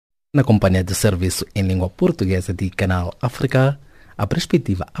Na companhia de serviço em língua portuguesa de Canal África, a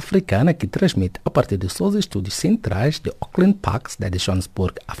perspectiva africana que transmite a partir dos seus estúdios centrais de Auckland Park, de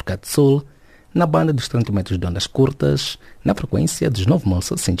Johannesburg, África do Sul, na banda dos 30 metros de ondas curtas, na frequência dos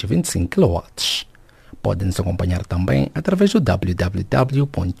 9.625 kW. Podem nos acompanhar também através do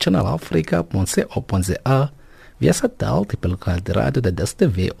www.channelafrica.co.za, via satélite pelo canal de rádio da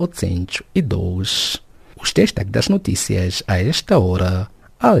DSTV 802. Os destaques das notícias a esta hora.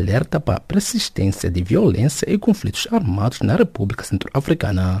 Alerta para a persistência de violência e conflitos armados na República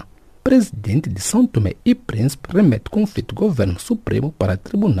Centro-Africana. Presidente de São Tomé e Príncipe remete conflito do Governo Supremo para o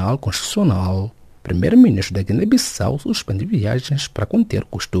Tribunal Constitucional. Primeiro-ministro da Guiné-Bissau suspende viagens para conter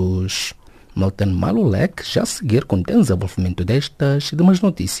custos. Milton Malulek já a seguir com o desenvolvimento destas e demais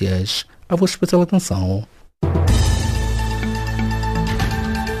notícias. A vossa especial atenção.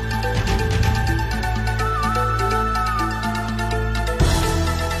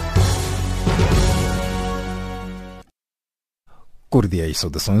 Cordiais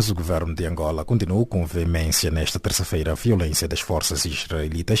saudações. O governo de Angola continuou com veemência nesta terça-feira a violência das forças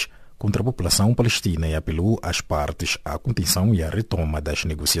israelitas contra a população palestina e apelou às partes à contenção e à retoma das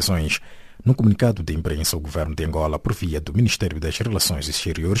negociações. Num comunicado de imprensa, o governo de Angola, por via do Ministério das Relações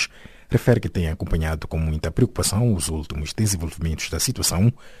Exteriores, refere que tem acompanhado com muita preocupação os últimos desenvolvimentos da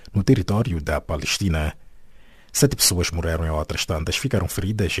situação no território da Palestina. 7 pessoas morreram e outras tantas ficaram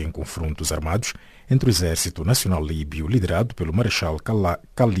feridas em confrontos armados entre o Exército Nacional Líbio, liderado pelo Marechal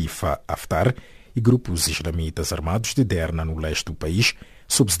Khalifa Haftar, e grupos islamitas armados de Derna, no leste do país,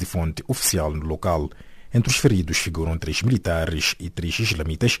 sob de fonte oficial no local. Entre os feridos figuram 3 militares e 3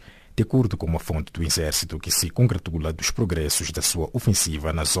 islamitas, de acordo com uma fonte do Exército que se congratula dos progressos da sua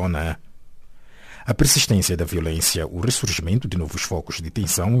ofensiva na zona. A persistência da violência, o ressurgimento de novos focos de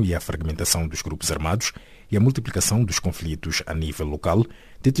tensão e a fragmentação dos grupos armados e a multiplicação dos conflitos a nível local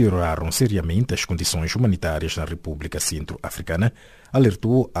deterioraram seriamente as condições humanitárias na República Centro-Africana,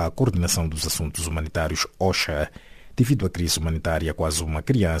 alertou a Coordenação dos Assuntos Humanitários OCHA. Devido à crise humanitária, quase uma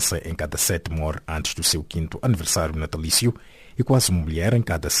criança em cada 7 morre antes do seu 5º aniversário natalício e quase uma mulher em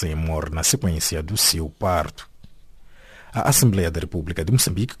cada 100 morre na sequência do seu parto. A Assembleia da República de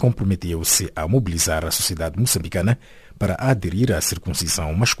Moçambique comprometeu-se a mobilizar a sociedade moçambicana para aderir à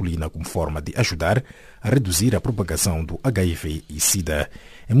circuncisão masculina como forma de ajudar a reduzir a propagação do HIV e SIDA.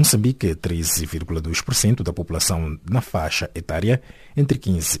 Em Moçambique, 13,2% da população na faixa etária entre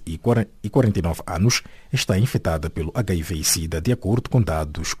 15 e 49 anos está infectada pelo HIV e SIDA, de acordo com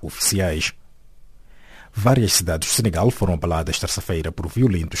dados oficiais. Várias cidades do Senegal foram abaladas terça-feira por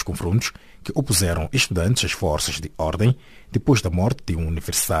violentos confrontos que opuseram estudantes às forças de ordem depois da morte de um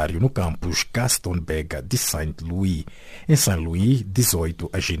universitário no campus Gaston Bega de Saint-Louis. Em Saint-Louis, 18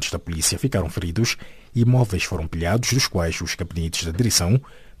 agentes da polícia ficaram feridos e imóveis foram pilhados, dos quais os gabinetes da direção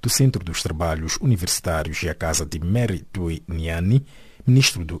do Centro dos Trabalhos Universitários e a casa de Mary Tui Niani,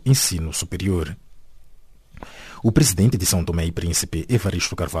 ministro do Ensino Superior. O presidente de São Tomé e Príncipe,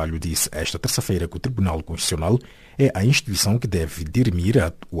 Evaristo Carvalho, disse esta terça-feira que o Tribunal Constitucional é a instituição que deve dirimir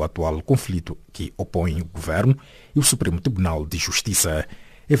o atual conflito que opõe o governo e o Supremo Tribunal de Justiça.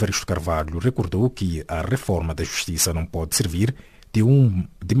 Evaristo Carvalho recordou que a reforma da justiça não pode servir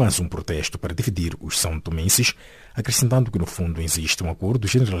de mais um protesto para dividir os são-tomenses, acrescentando que no fundo existe um acordo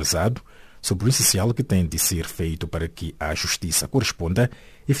generalizado sobre o essencial que tem de ser feito para que a justiça corresponda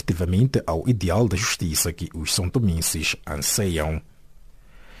efetivamente ao ideal da justiça que os são-tomenses anseiam.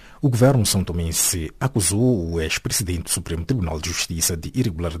 O governo são-tomense acusou o ex-presidente do Supremo Tribunal de Justiça de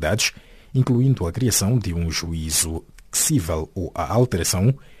irregularidades, incluindo a criação de um juízo civil ou a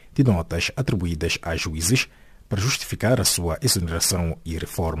alteração de notas atribuídas a juízes para justificar a sua exoneração e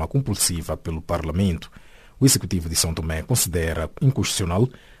reforma compulsiva pelo Parlamento. O executivo de São Tomé considera inconstitucional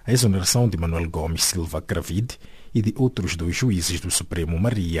a exoneração de Manuel Gomes Silva Cravide e de outros 2 juízes do Supremo,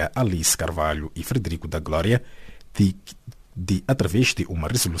 Maria Alice Carvalho e Frederico da Glória, através de uma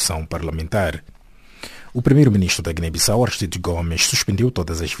resolução parlamentar. O primeiro-ministro da Guiné-Bissau, Aristides Gomes, suspendeu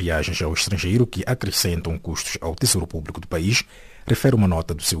todas as viagens ao estrangeiro que acrescentam custos ao Tesouro Público do país, refere uma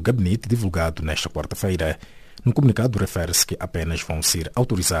nota do seu gabinete divulgado nesta quarta-feira. No comunicado refere-se que apenas vão ser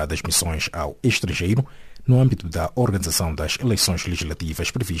autorizadas missões ao estrangeiro no âmbito da organização das eleições legislativas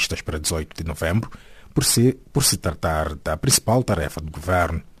previstas para 18 de novembro, por se tratar da principal tarefa do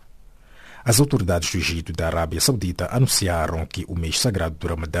governo. As autoridades do Egito e da Arábia Saudita anunciaram que o mês sagrado do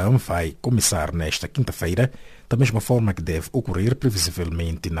Ramadã vai começar nesta quinta-feira, da mesma forma que deve ocorrer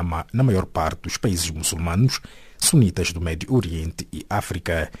previsivelmente na maior parte dos países muçulmanos sunitas do Médio Oriente e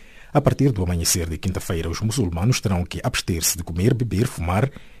África. A partir do amanhecer de quinta-feira, os muçulmanos terão que abster-se de comer, beber,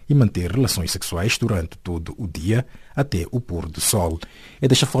 fumar e manter relações sexuais durante todo o dia até o pôr do sol. É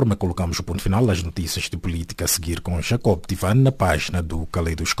desta forma que colocamos o ponto final às notícias de política a seguir com Jacob Tivan na página do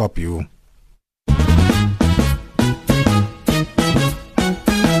Caleidoscópio.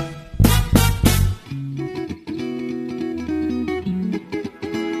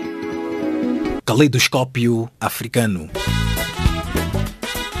 Caleidoscópio africano.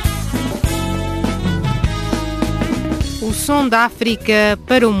 O som da África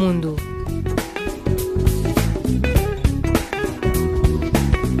para o mundo.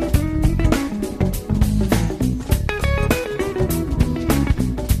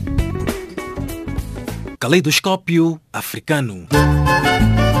 Caleidoscópio africano.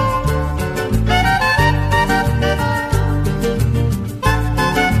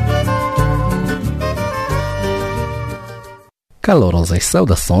 Calorosas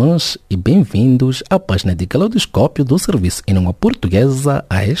saudações e bem-vindos à página de Caleidoscópio do Serviço em Língua Portuguesa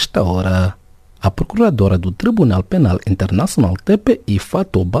a esta hora. A Procuradora do Tribunal Penal Internacional TPI,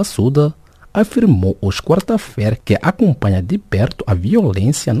 Fatou Bensouda, afirmou hoje quarta-feira que acompanha de perto a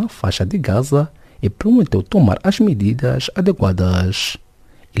violência na faixa de Gaza e prometeu tomar as medidas adequadas.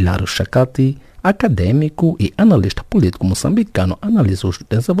 Hilário Chacati, acadêmico e analista político moçambicano, analisou os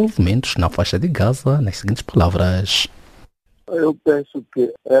desenvolvimentos na faixa de Gaza nas seguintes palavras. Eu penso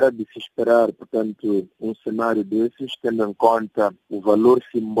que era de se esperar, portanto, um cenário desses, tendo em conta o valor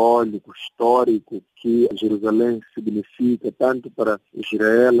simbólico, histórico que Jerusalém significa, tanto para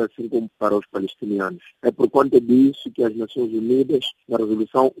Israel assim como para os palestinianos. É por conta disso que as Nações Unidas, na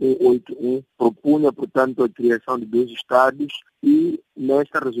Resolução 181, propunha, portanto, a criação de 2 Estados e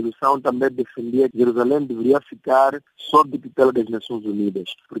nesta resolução também defendia que Jerusalém deveria ficar sob tutela das Nações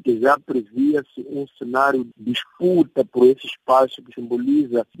Unidas, porque já previa-se um cenário de disputa por esse espaço que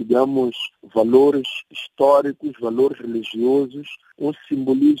simboliza, digamos, valores históricos, valores religiosos, um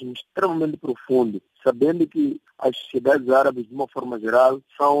simbolismo extremamente profundo, sabendo que as sociedades árabes, de uma forma geral,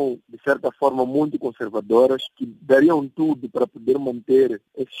 são, de certa forma, muito conservadoras, que dariam tudo para poder manter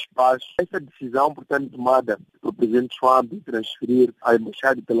esse espaço. Essa decisão, portanto, tomada pelo presidente Trump de transferir a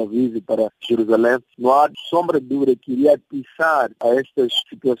embaixada de Tel Aviv para Jerusalém, não há sombra de dúvida que iria atiçar a estas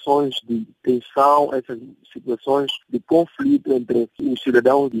situações de tensão, essas situações de conflito entre os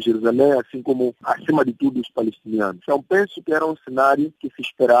cidadãos de Jerusalém, assim como, acima de tudo, os palestinianos. Então, penso que era um cenário que se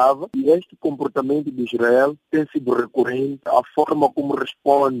esperava e este comportamento de Israel tem sido recorrente. A forma como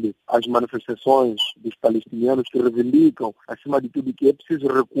responde às manifestações dos palestinianos que reivindicam, acima de tudo, que é preciso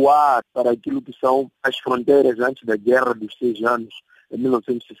recuar para aquilo que são as fronteiras antes da Guerra dos 6 anos, em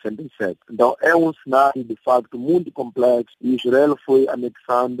 1967. Então, é um cenário, de facto, muito complexo. E Israel foi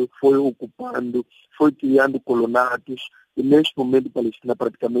anexando, foi ocupando, foi criando colonatos. E neste momento, a Palestina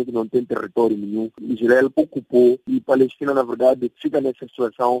praticamente não tem território nenhum. Israel ocupou e a Palestina, na verdade, fica nessa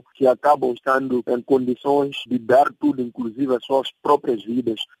situação que acabam estando em condições de dar tudo, inclusive as suas próprias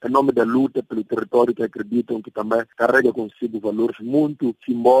vidas, em nome da luta pelo território que acreditam que também carrega consigo valores muito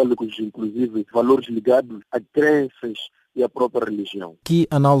simbólicos, inclusive valores ligados a crenças e a própria religião. Que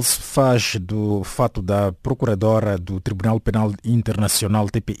análise faz do fato da Procuradora do Tribunal Penal Internacional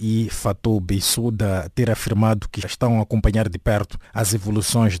TPI, Fatou Bensouda, ter afirmado que estão a acompanhar de perto as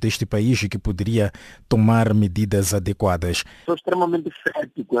evoluções deste país e que poderia tomar medidas adequadas? Sou extremamente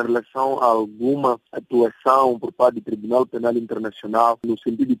cético em relação a alguma atuação por parte do Tribunal Penal Internacional no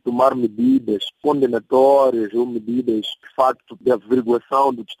sentido de tomar medidas condenatórias ou medidas de facto de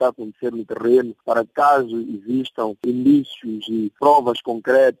averiguação do que está acontecendo no terreno para caso existam indícios e provas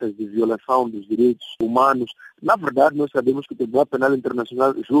concretas de violação dos direitos humanos. Na verdade, nós sabemos que o Tribunal Penal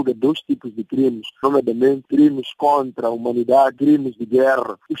Internacional julga 2 tipos de crimes, nomeadamente crimes contra a humanidade, crimes de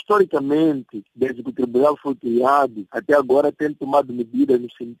guerra. Historicamente, desde que o tribunal foi criado, até agora tem tomado medidas no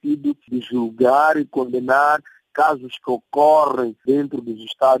sentido de julgar e condenar casos que ocorrem dentro dos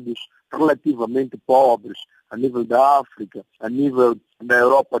estados relativamente pobres, a nível da África, a nível da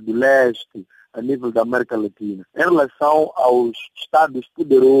Europa do Leste, a nível da América Latina. Em relação aos estados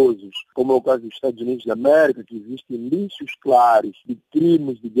poderosos, como é o caso dos Estados Unidos da América, que existem indícios claros de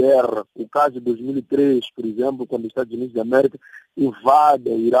crimes de guerra, o caso de 2003, por exemplo, quando os Estados Unidos da América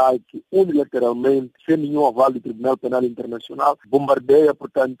invadem o Iraque unilateralmente, sem nenhum aval do Tribunal Penal Internacional, bombardeia,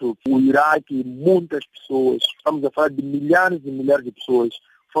 portanto, o Iraque e muitas pessoas, estamos a falar de milhares e milhares de pessoas,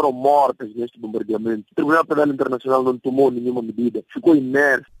 foram mortas neste bombardeamento. O Tribunal Penal Internacional não tomou nenhuma medida, ficou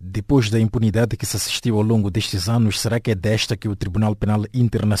inerte. Depois da impunidade que se assistiu ao longo destes anos, será que é desta que o Tribunal Penal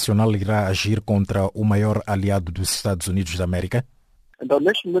Internacional irá agir contra o maior aliado dos Estados Unidos da América? Então,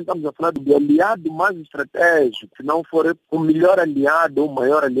 neste momento, estamos a falar do aliado mais estratégico, se não for o melhor aliado ou o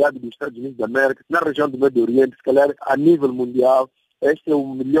maior aliado dos Estados Unidos da América, na região do Médio Oriente, se calhar a nível mundial. este é o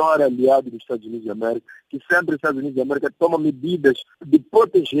melhor aliado dos Estados Unidos da América, que sempre os Estados Unidos da América toma medidas de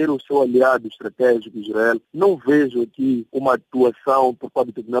proteger o seu aliado estratégico, Israel. Não vejo aqui uma atuação por parte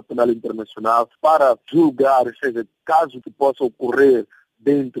do Tribunal Penal Internacional para julgar, ou seja, caso que possa ocorrer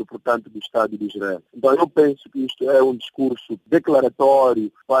dentro, portanto, do Estado de Israel. Então, eu penso que isto é um discurso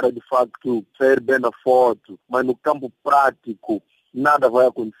declaratório para, de facto, sair bem na foto, mas no campo prático nada vai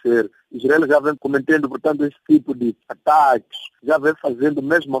acontecer. Israel já vem cometendo, portanto, esse tipo de ataques, já vem fazendo a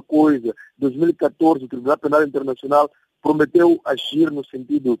mesma coisa. Em 2014, o Tribunal Penal Internacional prometeu agir no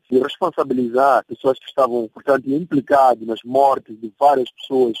sentido de responsabilizar pessoas que estavam, portanto, implicadas nas mortes de várias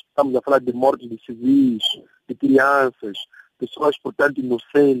pessoas. Estamos a falar de mortes de civis, de crianças, pessoas, portanto,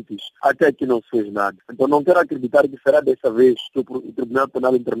 inocentes, até que não se fez nada. Então não quero acreditar que será dessa vez que o Tribunal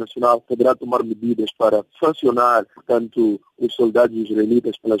Penal Internacional poderá tomar medidas para sancionar, portanto, os soldados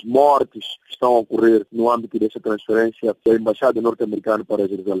israelitas pelas mortes que estão a ocorrer no âmbito dessa transferência da Embaixada norte-americana para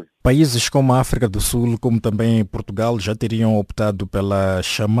Jerusalém. Países como a África do Sul, como também Portugal, já teriam optado pela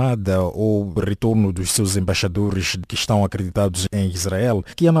chamada ou retorno dos seus embaixadores que estão acreditados em Israel.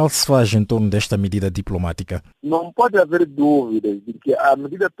 Que análise se faz em torno desta medida diplomática? Não pode haver dúvidas de que a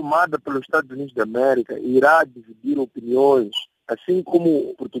medida tomada pelos Estados Unidos da América irá dividir opiniões. Assim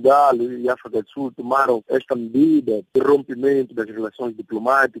como Portugal e a África do Sul tomaram esta medida de rompimento das relações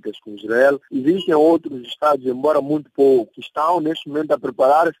diplomáticas com Israel, existem outros estados, embora muito pouco, que estão neste momento a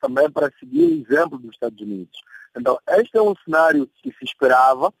preparar-se também para seguir o exemplo dos Estados Unidos. Então, este é um cenário que se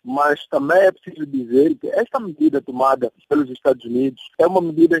esperava, mas também é preciso dizer que esta medida tomada pelos Estados Unidos é uma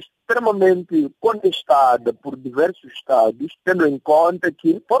medida extremamente contestada por diversos estados, tendo em conta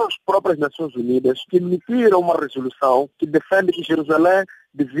que foram as próprias Nações Unidas que emitiram uma resolução que defende que Jerusalém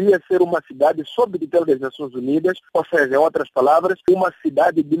devia ser uma cidade sob tutela das Nações Unidas, ou seja, em outras palavras, uma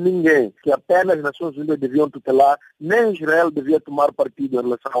cidade de ninguém, que apenas as Nações Unidas deviam tutelar, nem Israel devia tomar partido em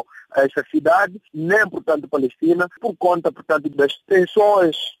relação a essa cidade, nem, portanto, Palestina, por conta, portanto, das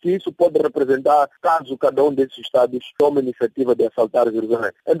tensões que isso pode representar caso cada um desses estados tome a iniciativa de assaltar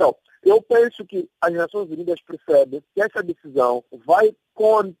Jerusalém. Então, eu penso que as Nações Unidas percebem que essa decisão vai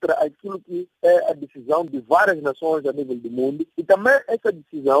contra aquilo que é a decisão de várias nações a nível do mundo e também essa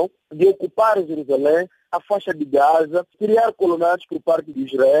decisão de ocupar Jerusalém, a faixa de Gaza, criar colônias por parte de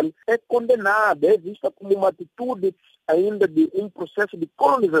Israel, é condenada, é vista como uma atitude ainda de um processo de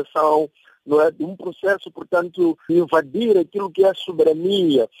colonização, não é? De um processo, portanto, de invadir aquilo que é a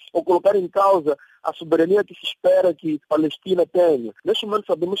soberania, ou colocar em causa a soberania que se espera que a Palestina tenha. Neste momento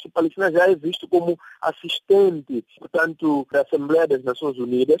sabemos que a Palestina já é visto como assistente, portanto, da Assembleia das Nações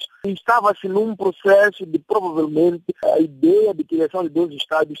Unidas, e estava-se num processo de, provavelmente, a ideia de criação de 2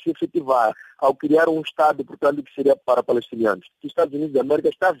 estados se efetivar, ao criar um estado, portanto, que seria para palestinianos. Os Estados Unidos da América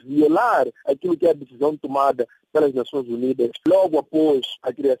está a violar aquilo que é a decisão tomada pelas Nações Unidas logo após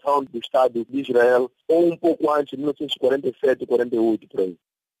a criação do Estado de Israel, ou um pouco antes, em 1947 48, por aí.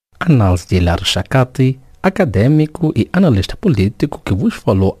 Análise de Hilário Chacati, acadêmico e analista político que vos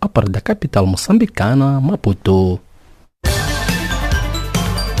falou a partir da capital moçambicana, Maputo.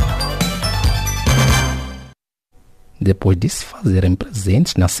 Depois de se fazerem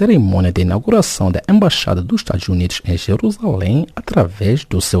presentes na cerimônia de inauguração da Embaixada dos Estados Unidos em Jerusalém, através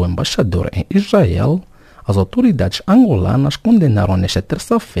do seu embaixador em Israel, as autoridades angolanas condenaram nesta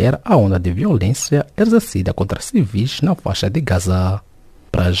terça-feira a onda de violência exercida contra civis na faixa de Gaza.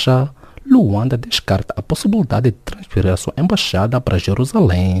 Para já, Luanda descarta a possibilidade de transferir a sua embaixada para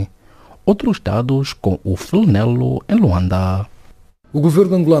Jerusalém. Outros dados com o Flunelo em Luanda. O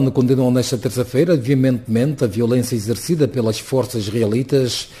governo angolano condenou nesta terça-feira veementemente a violência exercida pelas forças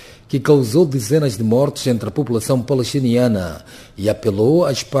israelitas que causou dezenas de mortes entre a população palestiniana e apelou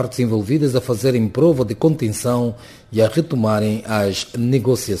às partes envolvidas a fazerem prova de contenção e a retomarem as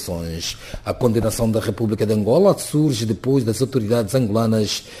negociações. A condenação da República de Angola surge depois das autoridades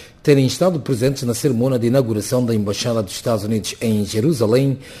angolanas terem estado presentes na cerimônia de inauguração da Embaixada dos Estados Unidos em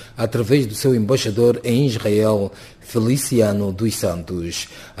Jerusalém, através do seu embaixador em Israel, Feliciano dos Santos.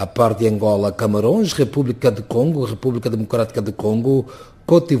 A par de Angola, Camarões, República de Congo, República Democrática do Congo,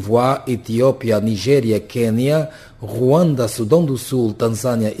 Côte d'Ivoire, Etiópia, Nigéria, Quênia, Ruanda, Sudão do Sul,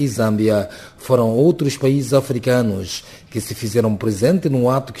 Tanzânia e Zâmbia foram outros países africanos que se fizeram presente num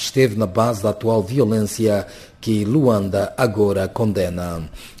ato que esteve na base da atual violência que Luanda agora condena.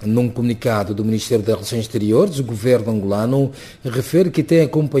 Num comunicado do Ministério das Relações Exteriores, o governo angolano refere que tem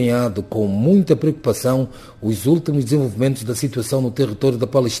acompanhado com muita preocupação os últimos desenvolvimentos da situação no território da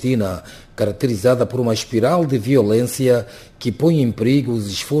Palestina, caracterizada por uma espiral de violência que põe em perigo os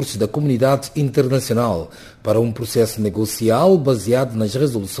esforços da comunidade internacional para um processo negocial baseado nas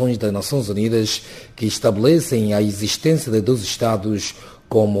resoluções das Nações Unidas que estabelecem a existência de dois Estados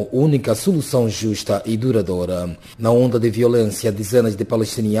como única solução justa e duradoura. Na onda de violência, dezenas de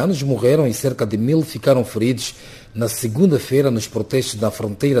palestinianos morreram e cerca de 1.000 ficaram feridos na segunda-feira nos protestos na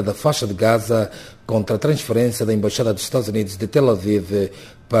fronteira da faixa de Gaza contra a transferência da Embaixada dos Estados Unidos de Tel Aviv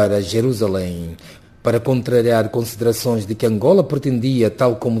para Jerusalém. Para contrariar considerações de que Angola pretendia,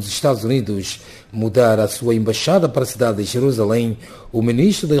 tal como os Estados Unidos, mudar a sua embaixada para a cidade de Jerusalém, o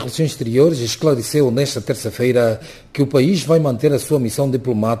ministro das Relações Exteriores esclareceu nesta terça-feira que o país vai manter a sua missão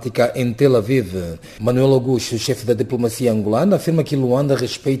diplomática em Tel Aviv. Manuel Augusto, chefe da diplomacia angolana, afirma que Luanda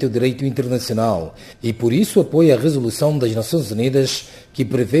respeita o direito internacional e, por isso, apoia a resolução das Nações Unidas que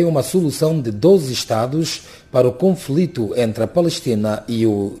prevê uma solução de 12 Estados para o conflito entre a Palestina e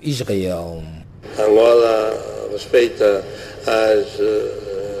o Israel. Angola respeita as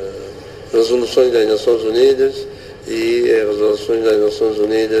resoluções das Nações Unidas e as resoluções das Nações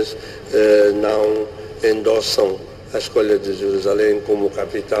Unidas não endossam a escolha de Jerusalém como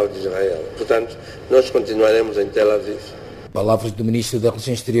capital de Israel. Portanto, nós continuaremos em Tel Aviv. Palavras do ministro das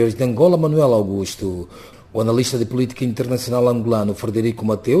Relações Exteriores de Angola, Manuel Augusto. O analista de política internacional angolano Frederico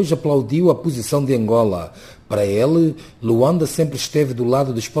Mateus aplaudiu a posição de Angola. Para ele, Luanda sempre esteve do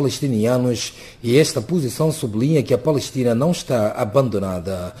lado dos palestinianos e esta posição sublinha que a Palestina não está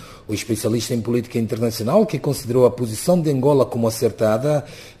abandonada. O especialista em política internacional, que considerou a posição de Angola como acertada,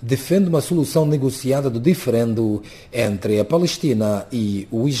 defende uma solução negociada do diferendo entre a Palestina e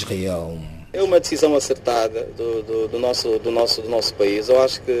o Israel. É uma decisão acertada do nosso país. Eu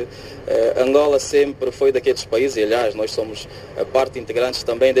acho que Angola sempre foi daqueles países, e aliás nós somos parte integrante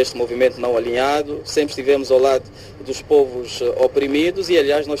também deste movimento não alinhado, sempre estivemos ao lado dos povos oprimidos e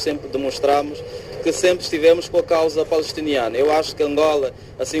aliás nós sempre demonstramos que sempre estivemos com a causa palestiniana. Eu acho que Angola,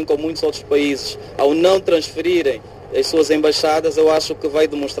 assim como muitos outros países, ao não transferirem as suas embaixadas, eu acho que vai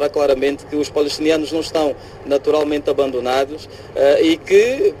demonstrar claramente que os palestinianos não estão naturalmente abandonados e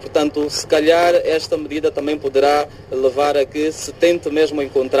que, portanto, se calhar esta medida também poderá levar a que se tente mesmo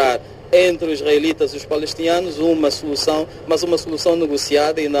encontrar entre os israelitas e os palestinianos uma solução, mas uma solução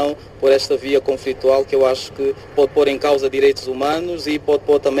negociada e não por esta via conflitual que eu acho que pode pôr em causa direitos humanos e pode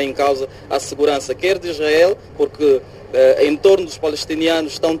pôr também em causa a segurança, quer de Israel, porque em torno dos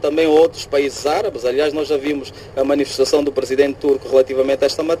palestinianos estão também outros países árabes. Aliás, nós já vimos a manifestação do presidente turco relativamente a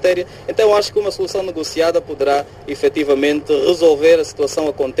esta matéria. Então, eu acho que uma solução negociada poderá, efetivamente, resolver a situação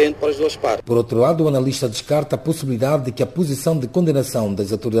a contento para as duas partes. Por outro lado, o analista descarta a possibilidade de que a posição de condenação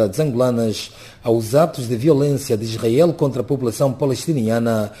das autoridades angolanas aos atos de violência de Israel contra a população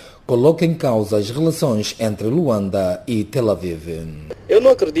palestiniana coloque em causa as relações entre Luanda e Tel Aviv. Eu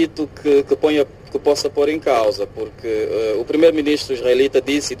não acredito que possa pôr em causa, porque o primeiro-ministro israelita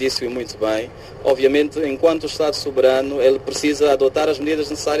disse-o muito bem, obviamente, enquanto Estado soberano, ele precisa adotar as medidas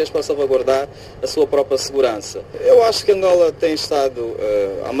necessárias para salvaguardar a sua própria segurança. Eu acho que Angola tem estado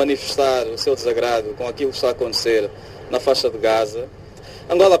a manifestar o seu desagrado com aquilo que está a acontecer na faixa de Gaza.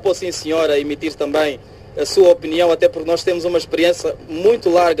 Angola pode, sim senhora, emitir também a sua opinião, até porque nós temos uma experiência muito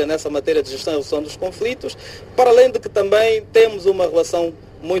larga nessa matéria de gestão e resolução dos conflitos, para além de que também temos uma relação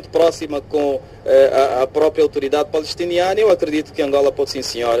muito próxima com a própria autoridade palestiniana. Eu acredito que Angola pode, sim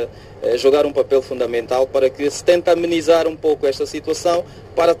senhora, jogar um papel fundamental para que se tente amenizar um pouco esta situação,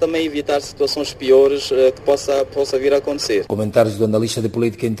 para também evitar situações piores que possa vir a acontecer. Comentários do analista de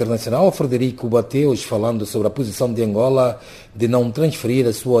política internacional Frederico Mateus, falando sobre a posição de Angola de não transferir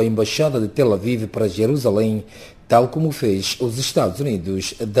a sua embaixada de Tel Aviv para Jerusalém, tal como fez os Estados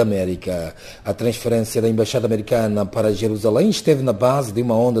Unidos da América. A transferência da embaixada americana para Jerusalém esteve na base de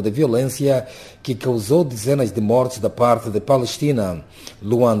uma onda de violência que causou dezenas de mortes da parte da Palestina.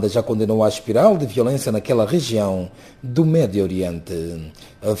 Luanda já condenou a espiral de violência naquela região do Médio Oriente.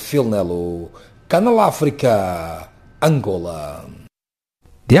 Phil Nello, Canal África, Angola.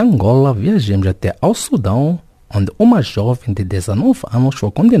 De Angola, viajamos até ao Sudão, onde uma jovem de 19 anos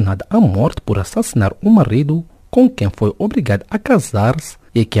foi condenada à morte por assassinar o marido com quem foi obrigada a casar-se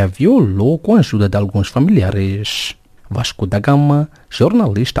e que a violou com a ajuda de alguns familiares. Vasco da Gama,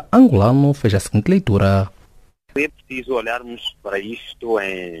 jornalista angolano, fez a seguinte leitura. É preciso olharmos para isto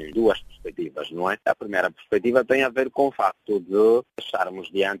em duas perspectivas, não é? A primeira perspectiva tem a ver com o facto de estarmos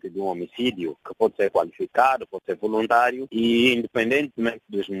diante de um homicídio que pode ser qualificado, pode ser voluntário e, independentemente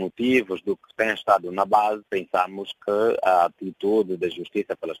dos motivos do que tem estado na base, pensamos que a atitude da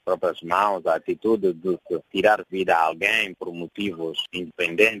justiça pelas próprias mãos, a atitude de tirar vida a alguém por motivos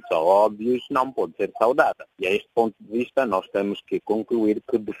independentes ou óbvios, não pode ser saudada. E a este ponto de vista nós temos que concluir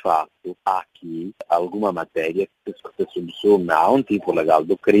que, de facto, há aqui alguma matéria que se subsume a um tipo legal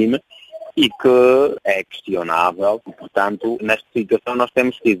do crime e que é questionável. E, portanto, nesta situação nós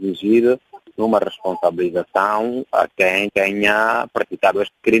temos que exigir uma responsabilização a quem tenha praticado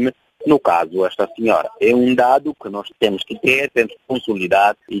este crime. No caso, esta senhora. É um dado que nós temos que ter, temos que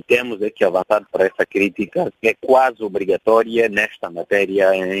consolidar e temos que avançar para essa crítica que é quase obrigatória nesta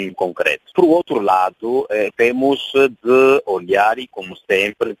matéria em concreto. Por outro lado, temos de olhar, e como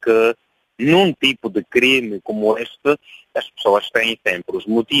sempre, que num tipo de crime como este, as pessoas têm sempre os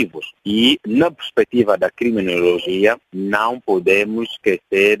motivos. E, na perspectiva da criminologia, não podemos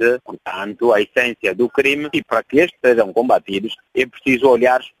esquecer, portanto, a essência do crime. E para que estes sejam combatidos, é preciso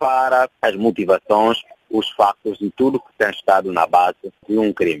olhar para as motivações, os factos e tudo que tem estado na base de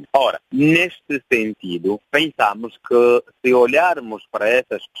um crime. Ora, neste sentido, pensamos que se olharmos para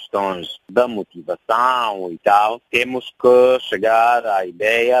essas questões da motivação e tal, temos que chegar à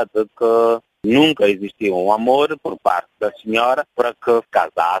ideia de que nunca existiu um amor por parte da senhora para que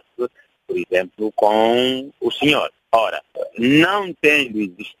casasse, por exemplo, com o senhor. Ora, não tendo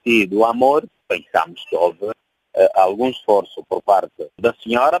existido amor, pensamos que houve algum esforço por parte da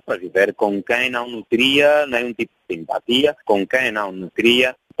senhora para viver com quem não nutria nenhum tipo de simpatia, com quem não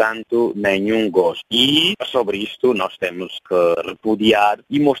nutria tanto nenhum gosto. E sobre isto nós temos que repudiar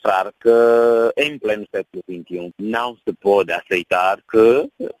e mostrar que em pleno século XXI não se pode aceitar que,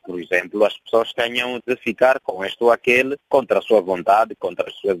 por exemplo, as pessoas tenham de ficar com este ou aquele contra a sua vontade, contra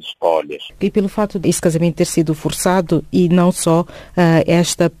as suas escolhas. E pelo fato desse casamento ter sido forçado e não só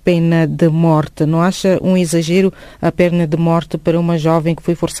esta pena de morte, não acha um exagero a pena de morte para uma jovem que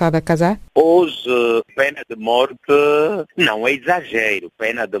foi forçada a casar? Hoje, pena de morte não é exagero.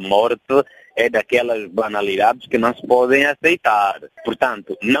 Pena de morte é daquelas banalidades que não se podem aceitar.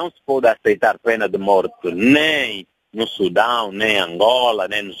 Portanto, não se pode aceitar pena de morte nem no Sudão, nem em Angola,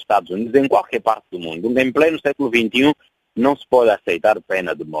 nem nos Estados Unidos, em qualquer parte do mundo. Em pleno século XXI, não se pode aceitar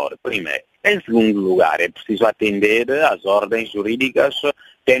pena de morte, primeiro. Em segundo lugar, é preciso atender às ordens jurídicas,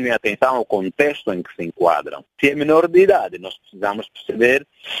 tendo atenção ao contexto em que se enquadram. Se é menor de idade, nós precisamos perceber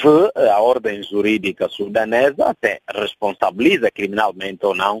se a ordem jurídica sudanesa até responsabiliza criminalmente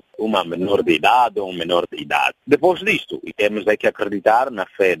ou não uma menor de idade ou um menor de idade. Depois disto, e temos que acreditar na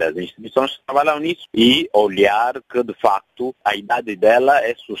fé das instituições que trabalham nisso e olhar que, de facto, a idade dela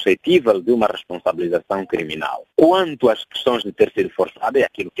é suscetível de uma responsabilização criminal. Quanto às questões de ter sido forçada, é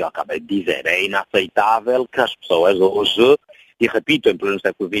aquilo que eu acabei de dizer. É inaceitável que as pessoas hoje, e repito, em pleno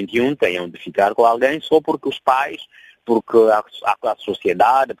século XXI, tenham de ficar com alguém só porque os pais, porque a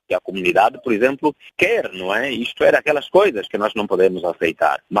sociedade, porque a comunidade, por exemplo, quer, não é? Isto é daquelas coisas que nós não podemos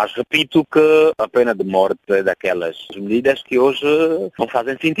aceitar. Mas repito que a pena de morte é daquelas medidas que hoje não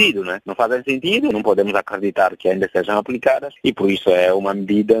fazem sentido, não é? Não fazem sentido, não podemos acreditar que ainda sejam aplicadas e por isso é uma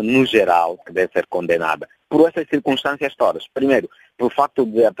medida, no geral, que deve ser condenada. Por essas circunstâncias todas. Primeiro, pelo facto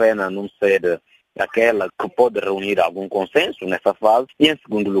de a pena não ser aquela que pode reunir algum consenso nessa fase, e em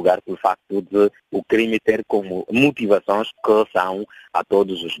segundo lugar pelo facto de o crime ter como motivações que são a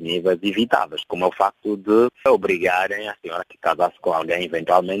todos os níveis evitáveis, como é o facto de obrigarem a senhora que casasse com alguém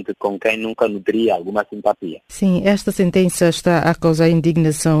eventualmente com quem nunca nutria alguma simpatia. Sim, esta sentença está a causar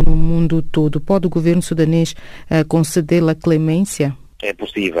indignação no mundo todo. Pode o governo sudanês conceder-lhe clemência? É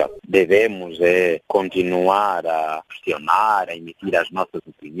possível. Devemos continuar a questionar, a emitir as nossas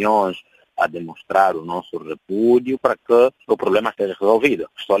opiniões, a demonstrar o nosso repúdio para que o problema seja resolvido.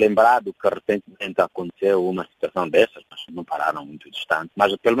 Estou lembrado que recentemente aconteceu uma situação dessas, mas não pararam muito distante,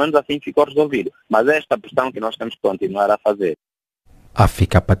 mas pelo menos assim ficou resolvido. Mas é esta pressão que nós temos que continuar a fazer. A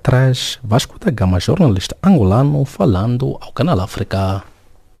ficar para trás, Vasco da Gama, jornalista angolano, falando ao Canal África.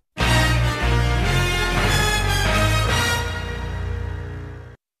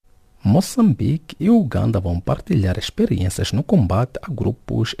 Moçambique e Uganda vão partilhar experiências no combate a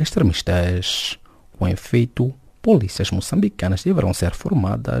grupos extremistas. Com efeito, polícias moçambicanas deverão ser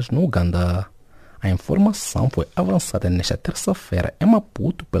formadas no Uganda. A informação foi avançada nesta terça-feira em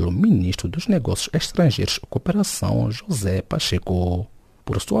Maputo pelo ministro dos Negócios Estrangeiros e Cooperação, José Pacheco.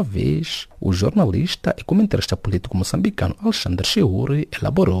 Por sua vez, o jornalista e comentarista político moçambicano Alexandre Cheuri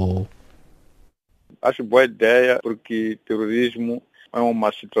elaborou. Acho boa ideia porque terrorismo é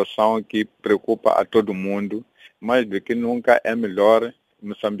uma situação que preocupa a todo mundo mais do que nunca é melhor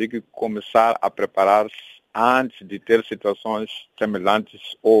Moçambique começar a preparar-se antes de ter situações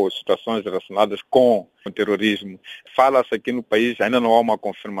semelhantes ou situações relacionadas com o terrorismo. Fala-se aqui no país, ainda não há uma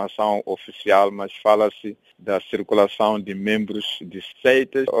confirmação oficial, mas fala-se da circulação de membros de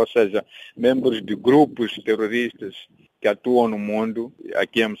seitas, ou seja, membros de grupos terroristas que atuam no mundo,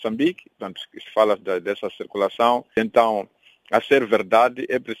 aqui em Moçambique, portanto, se fala dessa circulação. Então, a ser verdade,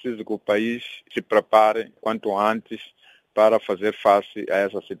 é preciso que o país se prepare quanto antes para fazer face a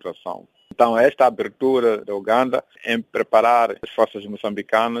essa situação. Então, esta abertura da Uganda em preparar as forças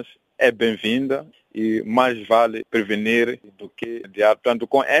moçambicanas é bem-vinda e mais vale prevenir do que adiar. Portanto,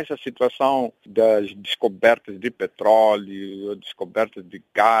 com essa situação das descobertas de petróleo, descobertas de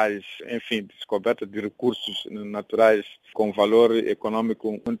gás, enfim, descoberta de recursos naturais com valor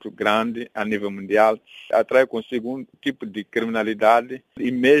econômico muito grande a nível mundial, atrai consigo um tipo de criminalidade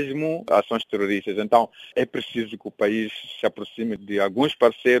e mesmo ações terroristas. Então, é preciso que o país se aproxime de alguns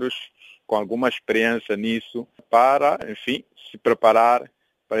parceiros com alguma experiência nisso para, enfim, se preparar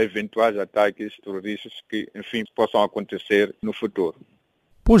para eventuais ataques terroristas que, enfim, possam acontecer no futuro.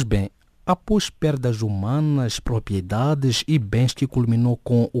 Pois bem, após perdas humanas, propriedades e bens que culminou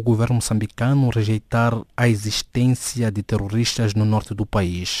com o governo moçambicano rejeitar a existência de terroristas no norte do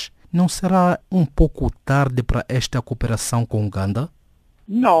país, não será um pouco tarde para esta cooperação com Uganda?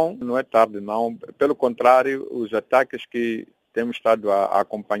 Não, não é tarde, não. Pelo contrário, os ataques que temos estado a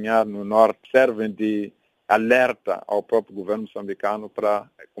acompanhar no norte servem de alerta ao próprio governo moçambicano para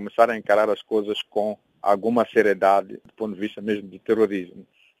começar a encarar as coisas com alguma seriedade do ponto de vista mesmo de terrorismo.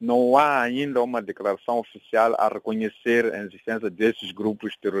 Não há ainda uma declaração oficial a reconhecer a existência desses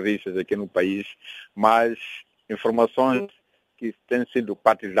grupos terroristas aqui no país, mas informações que têm sido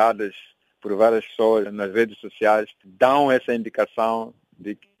partilhadas por várias pessoas nas redes sociais dão essa indicação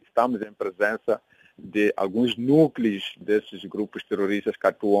de que estamos em presença de alguns núcleos desses grupos terroristas que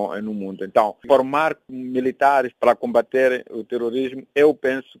atuam no mundo. Então, formar militares para combater o terrorismo, eu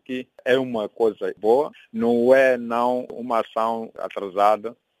penso que é uma coisa boa, não é uma ação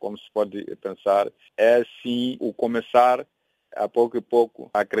atrasada, como se pode pensar, é sim o começar a pouco e pouco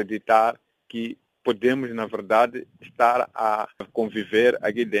a acreditar que podemos, na verdade, estar a conviver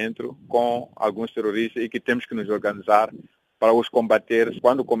aqui dentro com alguns terroristas e que temos que nos organizar para os combater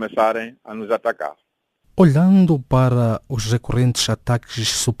quando começarem a nos atacar. Olhando para os recorrentes ataques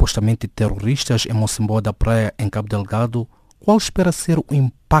supostamente terroristas em Mocimboa da Praia, em Cabo Delgado, qual espera ser o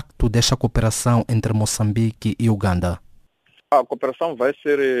impacto desta cooperação entre Moçambique e Uganda? A cooperação vai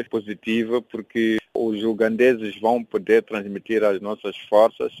ser positiva porque os ugandeses vão poder transmitir às nossas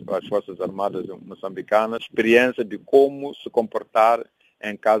forças, às Forças Armadas moçambicanas, experiência de como se comportar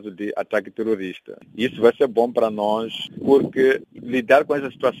em caso de ataque terrorista. Isso vai ser bom para nós, porque lidar com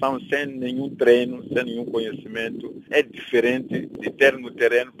essa situação sem nenhum treino, sem nenhum conhecimento, é diferente de ter no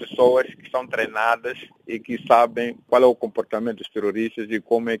terreno pessoas que são treinadas e que sabem qual é o comportamento dos terroristas e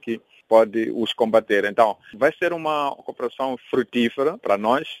como é que pode os combater. Então, vai ser uma cooperação frutífera para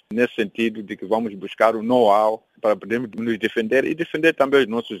nós, nesse sentido de que vamos buscar o know-how para podermos nos defender e defender também os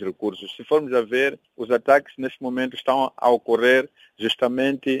nossos recursos. Se formos a ver, os ataques neste momento estão a ocorrer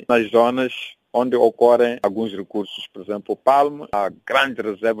justamente nas zonas onde ocorrem alguns recursos, por exemplo, o palma, há grandes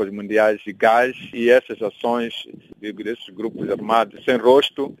reservas mundiais de gás e essas ações desses grupos armados sem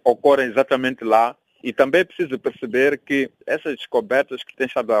rosto ocorrem exatamente lá. E também é preciso perceber que essas descobertas que têm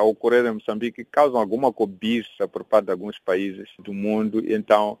estado a ocorrer em Moçambique causam alguma cobiça por parte de alguns países do mundo. E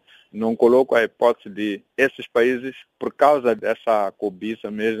então, não coloco a hipótese de esses países, por causa dessa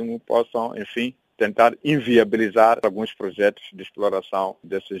cobiça mesmo, possam, enfim, tentar inviabilizar alguns projetos de exploração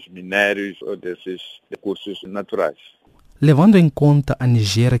desses minérios ou desses recursos naturais. Levando em conta a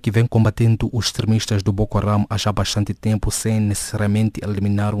Nigéria, que vem combatendo os extremistas do Boko Haram há já bastante tempo sem necessariamente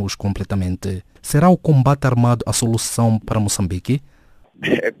eliminá-los completamente, será o combate armado a solução para Moçambique?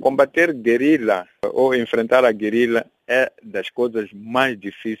 Combater guerrilha ou enfrentar a guerrilha é das coisas mais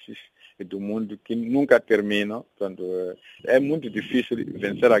difíceis do mundo, que nunca terminam. Portanto, é muito difícil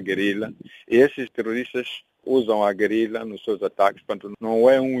vencer a guerrilha e esses terroristas usam a guerrilha nos seus ataques. Portanto, não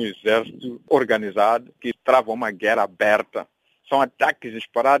é um exército organizado que trava uma guerra aberta. São ataques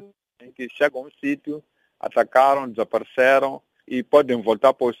disparados em que chegam a um sítio, atacaram, desapareceram e podem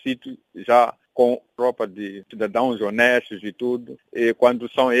voltar para o sítio já com tropa de cidadãos honestos e tudo. E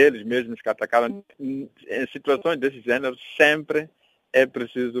quando são eles mesmos que atacaram, em situações desse gênero, sempre é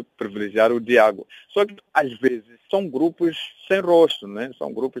preciso privilegiar o diálogo. Só que, às vezes, são grupos sem rosto, né?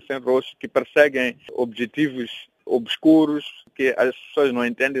 São grupos sem rosto que perseguem objetivos obscuros, que as pessoas não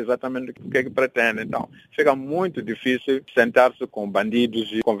entendem exatamente o que é que pretendem. Então, fica muito difícil sentar-se com bandidos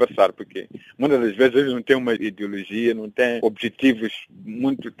e conversar, porque muitas das vezes eles não têm uma ideologia, não têm objetivos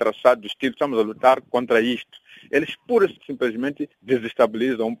muito traçados, tipo, estamos a lutar contra isto. Eles pura e simplesmente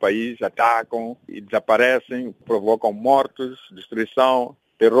desestabilizam um país, atacam e desaparecem, provocam mortos, destruição,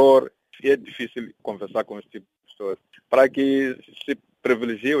 terror. E é difícil conversar com esse tipo de pessoas. Para que se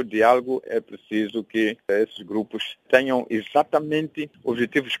privilegie o diálogo, é preciso que esses grupos tenham exatamente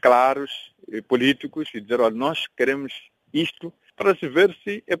objetivos claros e políticos e dizer, olha, nós queremos isto, para se ver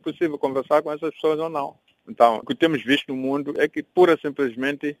se é possível conversar com essas pessoas ou não. Então, o que temos visto no mundo é que pura e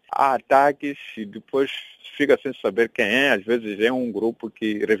simplesmente há ataques e depois fica sem saber quem é. Às vezes é um grupo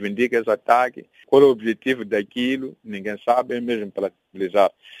que reivindica esse ataque. Qual é o objetivo daquilo? Ninguém sabe, é mesmo para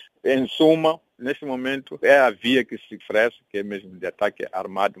civilizar. Em suma, neste momento, é a via que se oferece, que é mesmo de ataque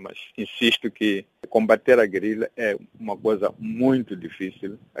armado, mas insisto que combater a guerrilha é uma coisa muito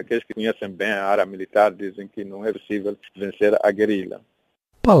difícil. Aqueles que conhecem bem a área militar dizem que não é possível vencer a guerrilha.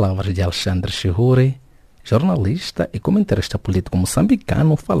 Palavras de Alexandre Chihuri, jornalista e comentarista político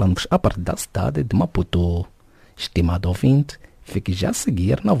moçambicano, falando a partir da cidade de Maputo. Estimado ouvinte, fique já a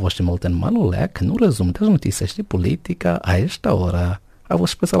seguir na voz de Milton Malulek no resumo das notícias de política a esta hora. A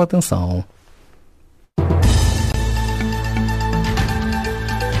vossa especial atenção.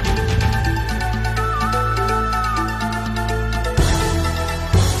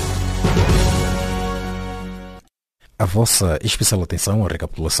 A vossa especial atenção à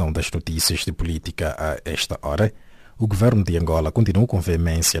recapitulação das notícias de política a esta hora. O governo de Angola continuou com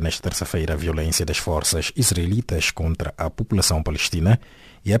veemência nesta terça-feira a violência das forças israelitas contra a população palestina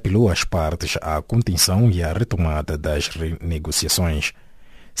e apelou às partes à contenção e à retomada das renegociações.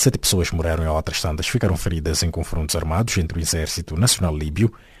 7 pessoas morreram e outras tantas ficaram feridas em confrontos armados entre o Exército Nacional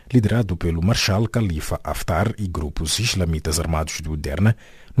Líbio, liderado pelo Marshal Khalifa Haftar, e grupos islamitas armados do Derna,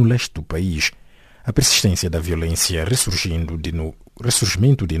 no leste do país. A persistência da violência ressurgimento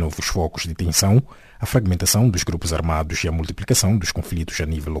de novos focos de tensão, a fragmentação dos grupos armados e a multiplicação dos conflitos a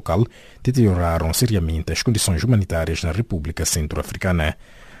nível local deterioraram seriamente as condições humanitárias na República Centro-Africana.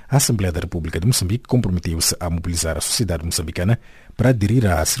 A Assembleia da República de Moçambique comprometeu-se a mobilizar a sociedade moçambicana para aderir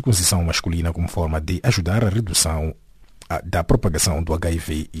à circuncisão masculina como forma de ajudar a redução da propagação do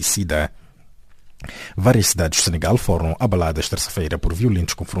HIV e SIDA. Várias cidades do Senegal foram abaladas terça-feira por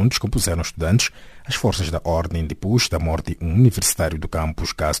violentos confrontos que compuseram estudantes às forças da ordem depois da morte de um universitário do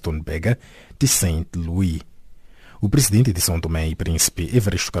campus Gaston Bega de Saint-Louis. O presidente de São Tomé e Príncipe,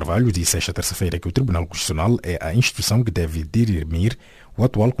 Evaristo Carvalho, disse esta terça-feira que o Tribunal Constitucional é a instituição que deve dirimir o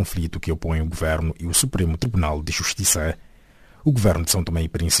atual conflito que opõe o governo e o Supremo Tribunal de Justiça. O governo de São Tomé e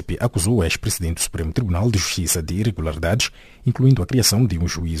Príncipe acusou o ex-presidente do Supremo Tribunal de Justiça de irregularidades, incluindo a criação de um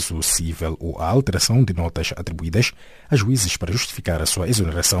juízo civil ou a alteração de notas atribuídas a juízes para justificar a sua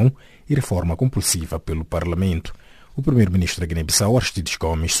exoneração e reforma compulsiva pelo Parlamento. O primeiro-ministro da Guiné-Bissau, Aristides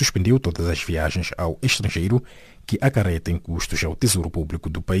Gomes, suspendeu todas as viagens ao estrangeiro que acarretem custos ao tesouro público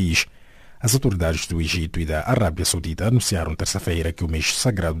do país. As autoridades do Egito e da Arábia Saudita anunciaram terça-feira que o mês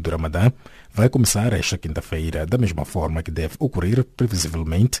sagrado do Ramadã vai começar esta quinta-feira, da mesma forma que deve ocorrer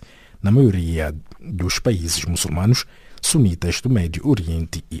previsivelmente na maioria dos países muçulmanos sunitas do Médio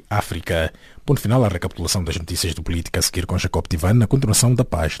Oriente e África. Ponto final à recapitulação das notícias de política a seguir com Jacob Tivan na continuação da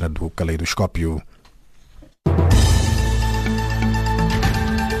página do Caleidoscópio.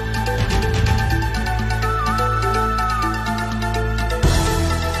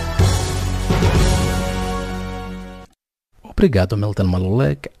 Obrigado, Milton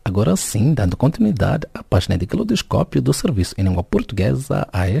Malulek. Agora sim, dando continuidade à página de Caleidoscópio do Serviço em Língua Portuguesa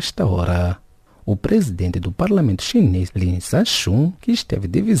a esta hora. O presidente do Parlamento chinês, Lin Zhaoxun, que esteve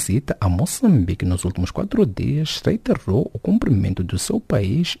de visita a Moçambique nos últimos 4 dias, reiterou o cumprimento do seu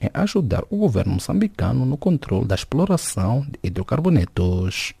país em ajudar o governo moçambicano no controle da exploração de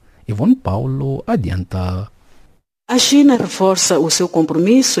hidrocarbonetos. Ivone Paulo adianta. A China reforça o seu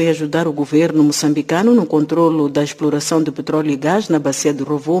compromisso em ajudar o governo moçambicano no controle da exploração de petróleo e gás na bacia do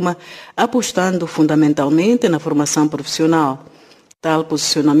Rovuma, apostando fundamentalmente na formação profissional. Tal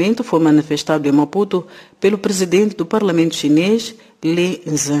posicionamento foi manifestado em Maputo pelo presidente do Parlamento chinês, Lin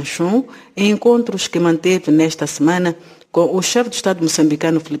Zhaoxun, em encontros que manteve nesta semana com o chefe de Estado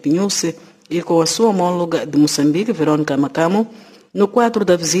moçambicano Filipe Nyusi e com a sua homóloga de Moçambique, Verônica Macamo, no quadro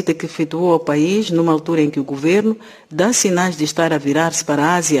da visita que efetuou ao país numa altura em que o governo dá sinais de estar a virar-se para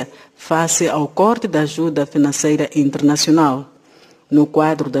a Ásia face ao corte da ajuda financeira internacional. No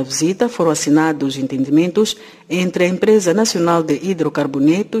quadro da visita foram assinados entendimentos entre a Empresa Nacional de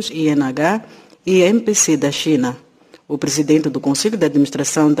Hidrocarbonetos, INH, e a MPC da China. O presidente do Conselho de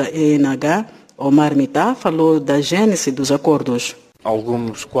Administração da INH, Omar Mitá falou da gênese dos acordos.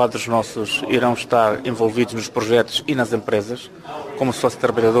 Alguns quadros nossos irão estar envolvidos nos projetos e nas empresas, como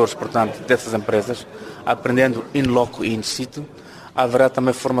sócio-trabalhadores, portanto, dessas empresas, aprendendo in loco e in situ. Haverá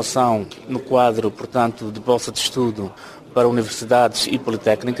também formação no quadro, portanto, de bolsa de estudo para universidades e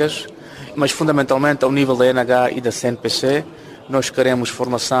politécnicas, mas fundamentalmente ao nível da NH e da CNPC. Nós queremos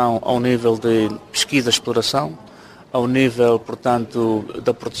formação ao nível de pesquisa e exploração, ao nível, portanto,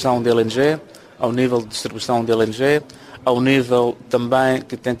 da produção de LNG, ao nível de distribuição de LNG, ao nível também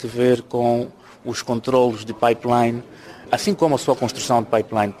que tem que ver com os controlos de pipeline, assim como a sua construção de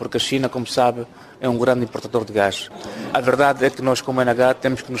pipeline, porque a China, como sabe, é um grande importador de gás. A verdade é que nós, como NH,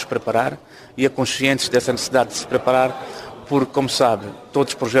 temos que nos preparar e é conscientes dessa necessidade de se preparar, porque, como sabe,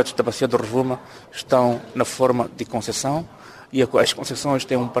 todos os projetos da Bacia do Rovuma estão na forma de concessão e as concessões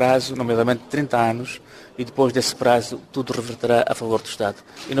têm um prazo, nomeadamente 30 anos, e depois desse prazo tudo reverterá a favor do Estado.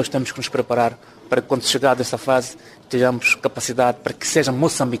 E nós temos que nos preparar para que, quando chegar dessa fase, tenhamos capacidade para que sejam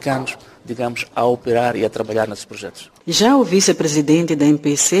moçambicanos, digamos, a operar e a trabalhar nesses projetos. Já o vice-presidente da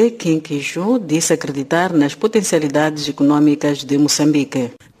MPC, Kim Quiju, disse acreditar nas potencialidades econômicas de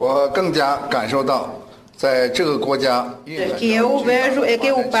Moçambique. O que eu vejo é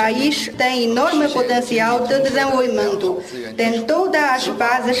que o país tem enorme potencial de desenvolvimento. Tem todas as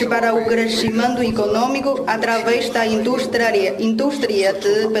bases para o crescimento econômico através da indústria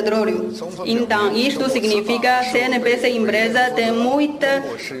de petróleo. Então, isto significa que a CNPC empresa tem muita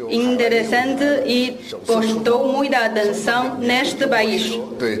interessante e postou muita atenção neste país.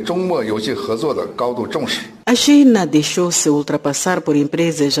 A China deixou-se ultrapassar por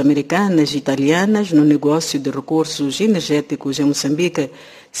empresas americanas e italianas no negócio de recursos energéticos em Moçambique,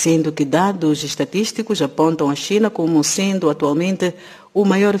 sendo que dados estatísticos apontam a China como sendo atualmente o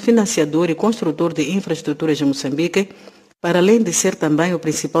maior financiador e construtor de infraestruturas em Moçambique, para além de ser também o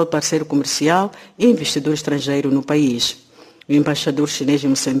principal parceiro comercial e investidor estrangeiro no país. O embaixador chinês em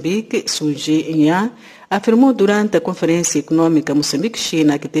Moçambique, Sun Ji-yan, afirmou durante a Conferência Econômica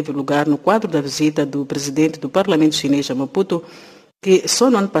Moçambique-China, que teve lugar no quadro da visita do presidente do Parlamento chinês a Maputo, que só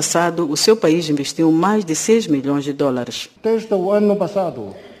no ano passado o seu país investiu mais de 6 milhões de dólares. Desde o ano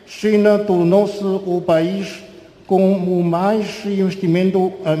passado, China tornou-se o país com o mais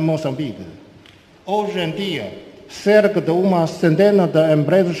investimento em Moçambique. Hoje em dia, cerca de uma centena de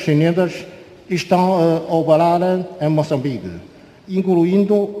empresas chinesas estão a operar em Moçambique,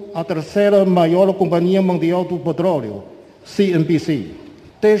 incluindo a terceira maior companhia mundial do petróleo, CNPC.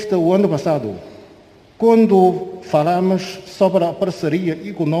 Desde o ano passado, quando falamos sobre a parceria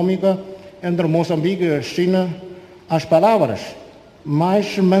econômica entre Moçambique e a China, as palavras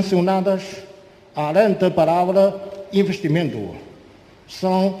mais mencionadas, além da palavra investimento,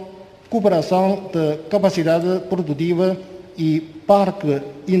 são cooperação de capacidade produtiva e parque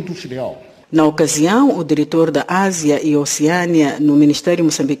industrial. Na ocasião, o diretor da Ásia e Oceânia no Ministério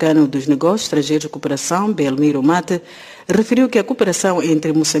Moçambicano dos Negócios Estrangeiros e Cooperação, Belmiro Mate, referiu que a cooperação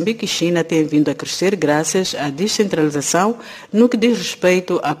entre Moçambique e China tem vindo a crescer graças à descentralização no que diz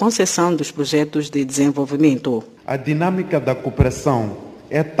respeito à concessão dos projetos de desenvolvimento. A dinâmica da cooperação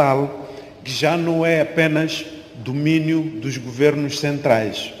é tal que já não é apenas domínio dos governos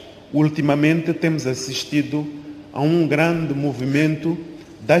centrais. Ultimamente temos assistido a um grande movimento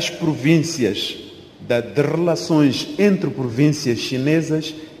das províncias, de relações entre províncias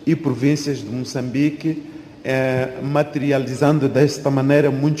chinesas e províncias de Moçambique, materializando desta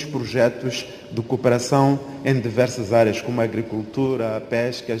maneira muitos projetos de cooperação em diversas áreas, como agricultura,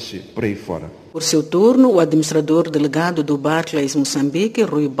 pescas e por aí fora. Por seu turno, o administrador delegado do Barclays Moçambique,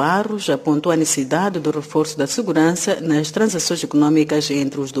 Rui Barros, apontou a necessidade do reforço da segurança nas transações econômicas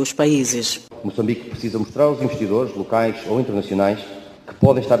entre os dois países. Moçambique precisa mostrar aos investidores locais ou internacionais que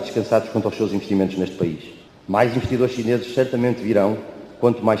podem estar descansados quanto aos seus investimentos neste país. Mais investidores chineses certamente virão,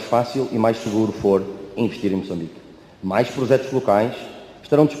 quanto mais fácil e mais seguro for investir em Moçambique. Mais projetos locais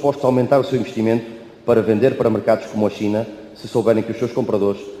estarão dispostos a aumentar o seu investimento para vender para mercados como a China, se souberem que os seus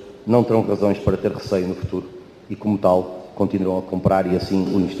compradores não terão razões para ter receio no futuro e, como tal, continuam a comprar e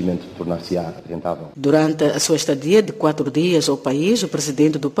assim o investimento tornar-se-á rentável. Durante a sua estadia de 4 dias ao país, o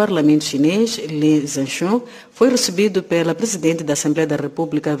presidente do Parlamento chinês, Li Zhanshu, foi recebido pela presidente da Assembleia da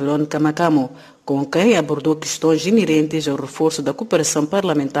República, Verônica Macamo, com quem abordou questões inerentes ao reforço da cooperação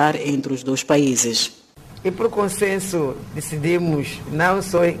parlamentar entre os dois países. E por consenso decidimos não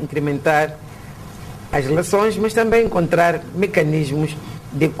só incrementar as relações, mas também encontrar mecanismos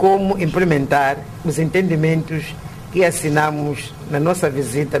de como implementar os entendimentos que assinamos na nossa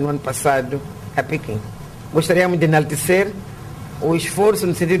visita no ano passado a Pequim. Gostaríamos de enaltecer o esforço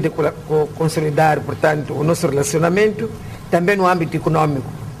no sentido de consolidar, portanto, o nosso relacionamento, também no âmbito econômico,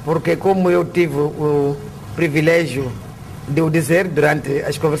 porque como eu tive o privilégio de o dizer durante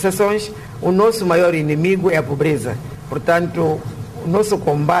as conversações, o nosso maior inimigo é a pobreza. Portanto, o nosso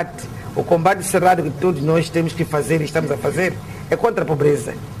combate, o combate cerrado que todos nós temos que fazer e estamos a fazer, é contra a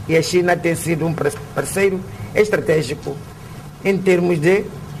pobreza. E a China tem sido um parceiro estratégico em termos de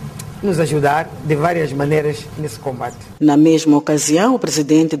nos ajudar de várias maneiras nesse combate. Na mesma ocasião, o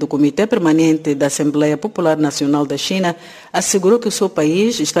presidente do Comitê Permanente da Assembleia Popular Nacional da China assegurou que o seu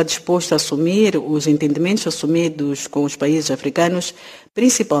país está disposto a assumir os entendimentos assumidos com os países africanos,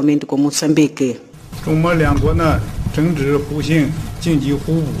 principalmente com Moçambique.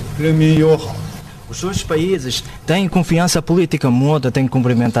 Os dois países têm confiança política mútua, têm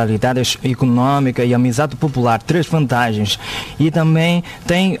complementaridade econômica e amizade popular, três vantagens. E também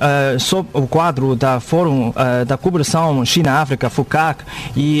tem sob o quadro da Fórum da Cooperação China-África, FUCAC,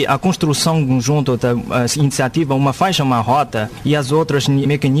 e a construção conjunta da iniciativa Uma Faixa, Uma Rota e as outros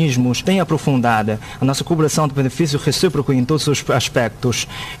mecanismos têm aprofundado a nossa cooperação de benefício recíproco em todos os aspectos,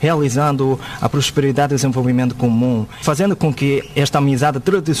 realizando a prosperidade e desenvolvimento comum, fazendo com que esta amizade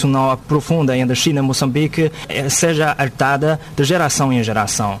tradicional profunda entre a China Moçambique seja herdada de geração em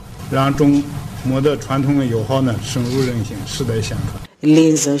geração.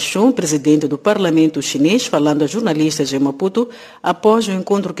 Lin Zhanshun, presidente do parlamento chinês, falando a jornalistas em Maputo, após o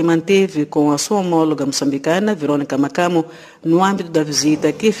encontro que manteve com a sua homóloga moçambicana, Verônica Macamo, no âmbito da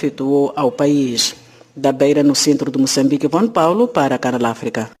visita que efetuou ao país. Da Beira, no centro de Moçambique, João Paulo, para a Canal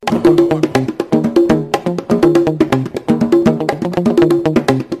África.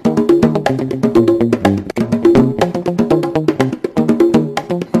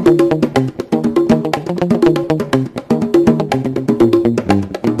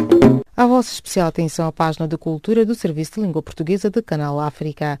 A vossa especial atenção à página de cultura do Serviço de Língua Portuguesa de Canal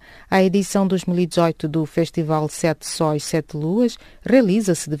África. A edição 2018 do Festival 7 Sóis, 7 Luas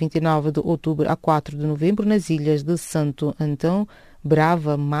realiza-se de 29 de outubro a 4 de novembro nas ilhas de Santo Antão,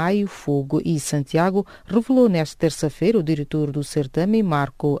 Brava, Maio, Fogo e Santiago, revelou nesta terça-feira o diretor do certame,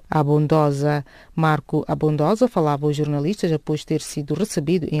 Marco Abondosa. Marco Abondosa falava aos jornalistas após ter sido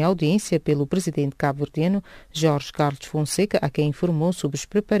recebido em audiência pelo presidente cabo-verdiano, Jorge Carlos Fonseca, a quem informou sobre os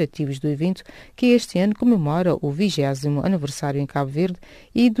preparativos do evento, que este ano comemora o 20º aniversário em Cabo Verde,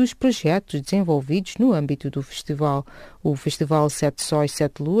 e dos projetos desenvolvidos no âmbito do festival. O Festival 7 Sóis,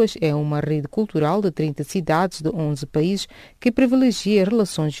 7 Luas é uma rede cultural de 30 cidades de 11 países que privilegia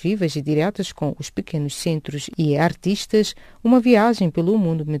relações vivas e diretas com os pequenos centros e artistas, uma viagem pelo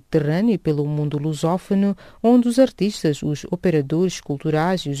mundo mediterrâneo e pelo mundo lusófono, onde os artistas, os operadores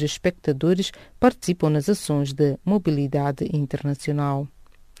culturais e os espectadores participam nas ações de mobilidade internacional.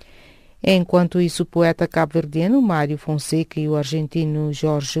 Enquanto isso, o poeta cabo-verdiano Mário Fonseca e o argentino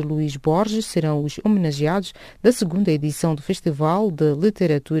Jorge Luís Borges serão os homenageados da segunda edição do Festival de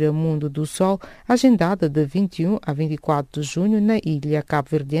Literatura Mundo do Sol, agendada de 21 a 24 de junho na ilha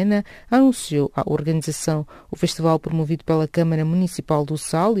cabo-verdiana, anunciou a organização. O festival, promovido pela Câmara Municipal do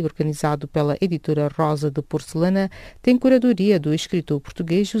Sal e organizado pela editora Rosa de Porcelana, tem curadoria do escritor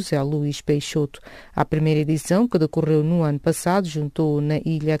português José Luís Peixoto. A primeira edição, que decorreu no ano passado, juntou na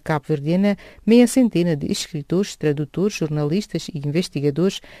ilha cabo-verdiana meia centena de escritores, tradutores, jornalistas e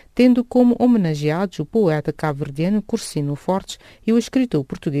investigadores, tendo como homenageados o poeta cabo-verdiano Cursino Fortes e o escritor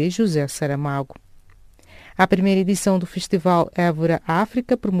português José Saramago. A primeira edição do Festival Évora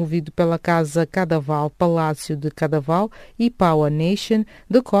África, promovido pela Casa Cadaval Palácio de Cadaval e Power Nation,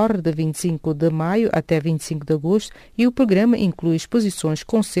 decorre de 25 de maio até 25 de agosto e o programa inclui exposições,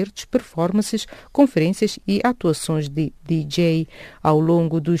 concertos, performances, conferências e atuações de DJ. Ao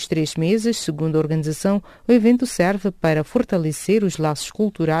longo dos 3 meses, segundo a organização, o evento serve para fortalecer os laços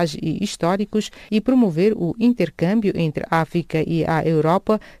culturais e históricos e promover o intercâmbio entre a África e a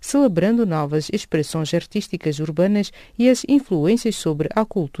Europa, celebrando novas expressões artísticas urbanas e as influências sobre a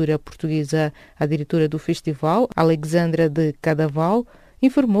cultura portuguesa. A diretora do festival, Alexandra de Cadaval,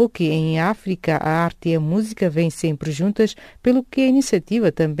 informou que em África a arte e a música vêm sempre juntas, pelo que a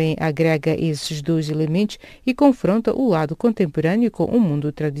iniciativa também agrega esses dois elementos e confronta o lado contemporâneo com o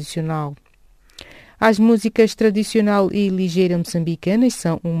mundo tradicional. As músicas tradicional e ligeira moçambicanas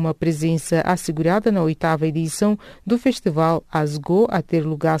são uma presença assegurada na 8ª edição do Festival Asgo, a ter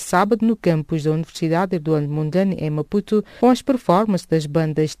lugar sábado no campus da Universidade Eduardo Mondlane, em Maputo, com as performances das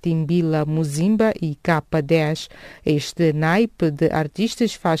bandas Timbila, Muzimba e K10. Este naipe de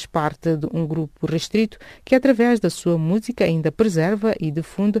artistas faz parte de um grupo restrito que, através da sua música, ainda preserva e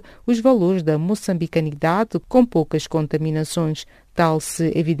difunde os valores da moçambicanidade com poucas contaminações. Tal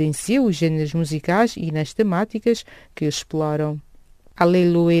se evidencia os gêneros musicais e nas temáticas que exploram. A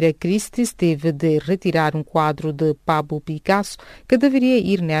leiloeira Christie's teve de retirar um quadro de Pablo Picasso que deveria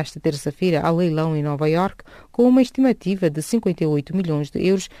ir nesta terça-feira ao leilão em Nova York com uma estimativa de 58 milhões de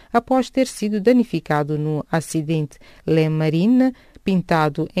euros após ter sido danificado no acidente. Le Marine,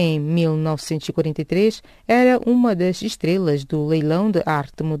 pintado em 1943, era uma das estrelas do leilão de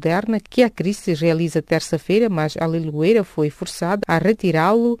arte moderna que a Christie's realiza terça-feira, mas a leiloeira foi forçada a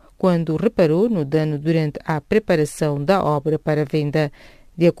retirá-lo quando reparou no dano durante a preparação da obra para venda.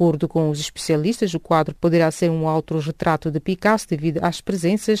 De acordo com os especialistas, o quadro poderá ser um autorretrato de Picasso devido às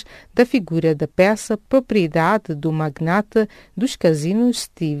presenças da figura da peça, propriedade do magnata dos casinos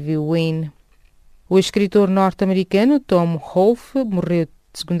Steve Wynn. O escritor norte-americano Tom Wolfe morreu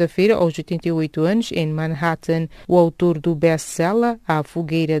segunda-feira aos 88 anos em Manhattan. O autor do best-seller A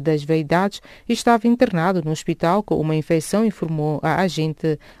Fogueira das Vaidades estava internado no hospital com uma infecção, informou a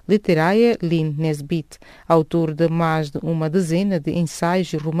agente literária Lynn Nesbitt. Autor de mais de uma dezena de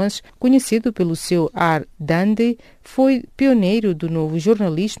ensaios e romances, conhecido pelo seu ar dandy, foi pioneiro do novo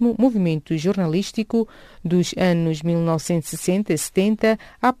jornalismo, movimento jornalístico dos anos 1960 e 70,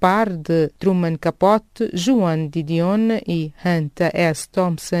 a par de Truman Capote, Joan Didion e Hunter S.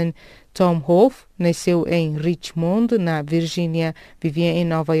 Thompson. Tom Wolfe nasceu em Richmond, na Virgínia. Vivia em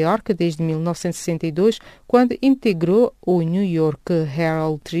Nova York desde 1962, quando integrou o New York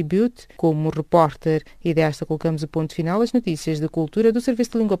Herald Tribune como repórter. E desta colocamos o ponto final às notícias de cultura do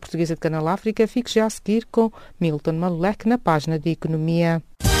Serviço de Língua Portuguesa de Canal África. Fique já a seguir com Milton Malulek na página de Economia.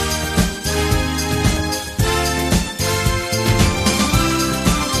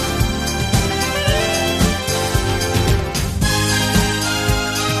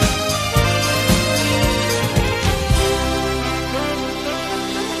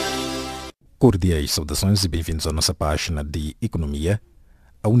 Cordiais saudações e bem-vindos à nossa página de Economia.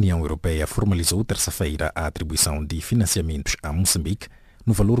 A União Europeia formalizou terça-feira a atribuição de financiamentos a Moçambique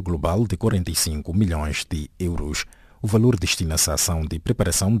no valor global de 45 milhões de euros. O valor destina-se à ação de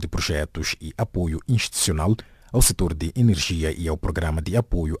preparação de projetos e apoio institucional ao setor de energia e ao programa de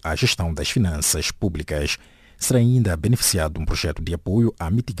apoio à gestão das finanças públicas. Será ainda beneficiado um projeto de apoio à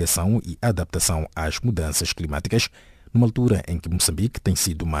mitigação e adaptação às mudanças climáticas, numa altura em que Moçambique tem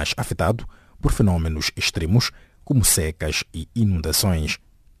sido mais afetado por fenômenos extremos como secas e inundações.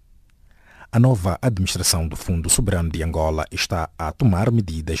 A nova administração do Fundo Soberano de Angola está a tomar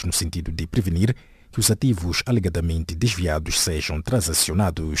medidas no sentido de prevenir que os ativos alegadamente desviados sejam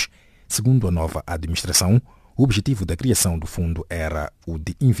transacionados. Segundo a nova administração, o objetivo da criação do fundo era o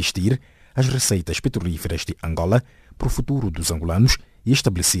de investir as receitas petrolíferas de Angola para o futuro dos angolanos e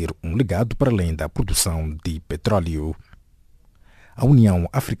estabelecer um legado para além da produção de petróleo. A União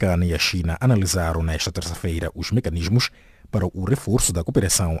Africana e a China analisaram nesta terça-feira os mecanismos para o reforço da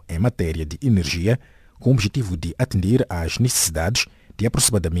cooperação em matéria de energia, com o objetivo de atender às necessidades de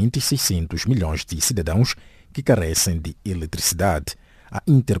aproximadamente 600 milhões de cidadãos que carecem de eletricidade. A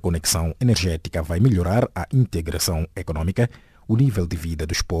interconexão energética vai melhorar a integração econômica, o nível de vida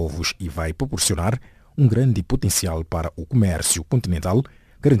dos povos e vai proporcionar um grande potencial para o comércio continental,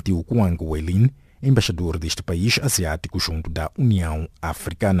 garantiu Kwang Weilin, embaixador deste país asiático junto da União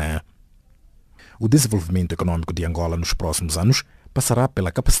Africana. O desenvolvimento econômico de Angola nos próximos anos passará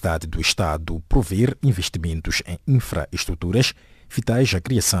pela capacidade do Estado prover investimentos em infraestruturas vitais à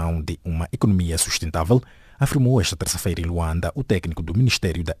criação de uma economia sustentável, afirmou esta terça-feira em Luanda o técnico do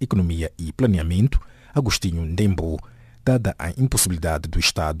Ministério da Economia e Planeamento, Agostinho Ndembo. Dada a impossibilidade do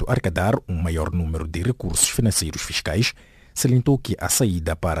Estado arrecadar um maior número de recursos financeiros fiscais, salientou que a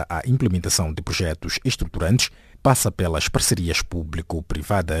saída para a implementação de projetos estruturantes passa pelas parcerias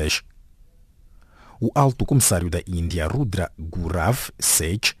público-privadas. O alto comissário da Índia, Rudra Gurav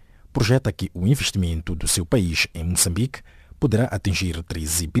Sage, projeta que o investimento do seu país em Moçambique poderá atingir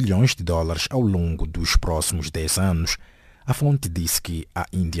 13 bilhões de dólares ao longo dos próximos 10 anos. A fonte disse que a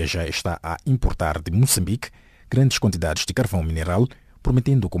Índia já está a importar de Moçambique grandes quantidades de carvão mineral,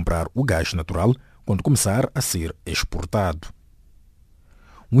 prometendo comprar o gás natural quando começar a ser exportado.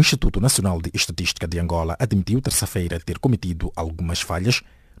 O Instituto Nacional de Estatística de Angola admitiu terça-feira ter cometido algumas falhas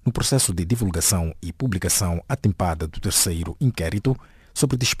no processo de divulgação e publicação atempada do terceiro inquérito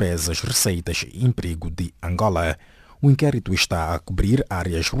sobre despesas, receitas e emprego de Angola. O inquérito está a cobrir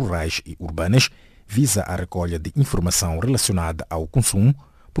áreas rurais e urbanas, visa a recolha de informação relacionada ao consumo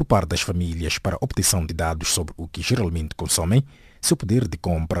por parte das famílias para obtenção de dados sobre o que geralmente consomem, seu poder de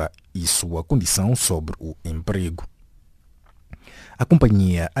compra e sua condição sobre o emprego. A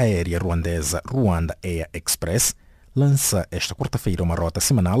companhia aérea ruandesa Rwanda Air Express lança esta quarta-feira uma rota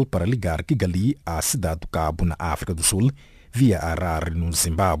semanal para ligar Kigali à cidade do Cabo, na África do Sul, via Harare, no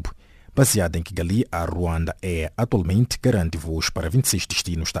Zimbábue. Baseada em Kigali, a Ruanda atualmente garante voos para 26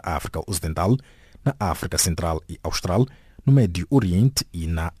 destinos da África Ocidental, na África Central e Austral, no Médio Oriente e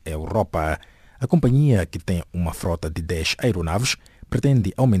na Europa. A companhia, que tem uma frota de 10 aeronaves,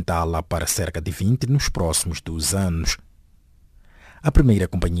 pretende aumentá-la para cerca de 20 nos próximos 2 anos. A primeira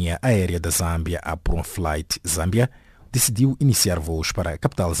companhia aérea da Zâmbia, a ProFlight Zâmbia, decidiu iniciar voos para a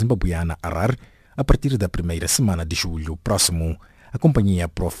capital zimbabuiana, Harare, a partir da primeira semana de julho próximo. A companhia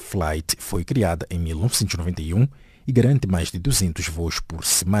ProFlight foi criada em 1991 e garante mais de 200 voos por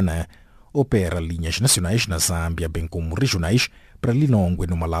semana. Opera linhas nacionais na Zâmbia, bem como regionais para Lilongwe,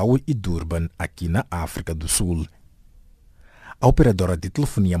 no Malawi, e Durban, aqui na África do Sul. A operadora de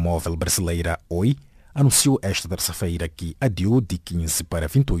telefonia móvel brasileira Oi anunciou esta terça-feira que adiou de 15 para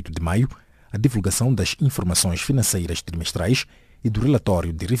 28 de maio a divulgação das informações financeiras trimestrais e do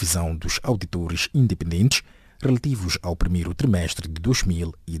relatório de revisão dos auditores independentes relativos ao primeiro trimestre de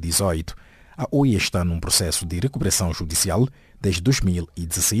 2018. A Oi está num processo de recuperação judicial desde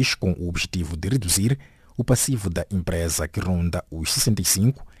 2016 com o objetivo de reduzir o passivo da empresa, que ronda os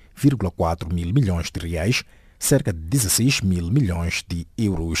 65,4 mil milhões de reais, cerca de 16 mil milhões de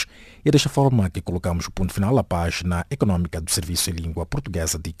euros. E é desta forma que colocamos o ponto final à página econômica do Serviço em Língua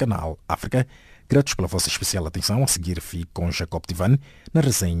Portuguesa de Canal África. Gratos pela vossa especial atenção. A seguir fique com Jacob Tivan na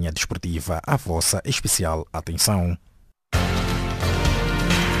resenha desportiva. A vossa especial atenção.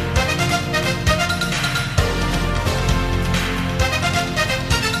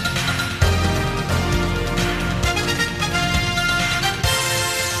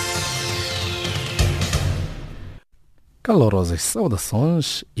 Calorosas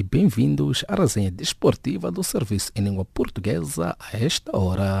saudações e bem-vindos à resenha desportiva do Serviço em Língua Portuguesa a esta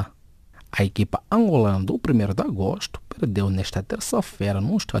hora. A equipa angolana do 1º de agosto perdeu nesta terça-feira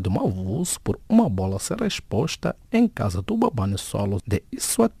num estádio Mavuso por uma bola sem resposta em casa do Babane Solo de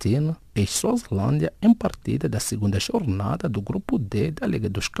Eswatini, ex-Suazilândia, em partida da segunda jornada do Grupo D da Liga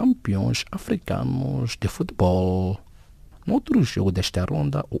dos Campeões Africanos de Futebol. No outro jogo desta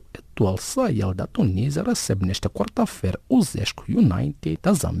ronda, o atual Sahel da Tunísia recebe nesta quarta-feira o Zesco United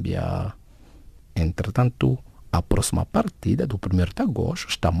da Zâmbia. Entretanto, a próxima partida do 1º de agosto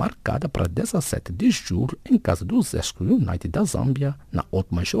está marcada para 17 de julho em casa do Zesco United da Zâmbia, na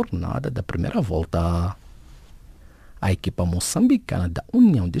última jornada da primeira volta. A equipa moçambicana da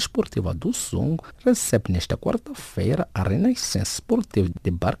União Desportiva do Songo recebe nesta quarta-feira a Renaissance Sportiva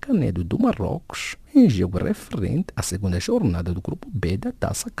de Barcanedo do Marrocos, em jogo referente à segunda jornada do Grupo B da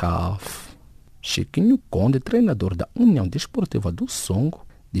Taça CAF. Chiquinho Conde, treinador da União Desportiva do Songo,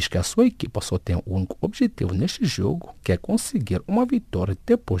 diz que a sua equipa só tem um único objetivo neste jogo, que é conseguir uma vitória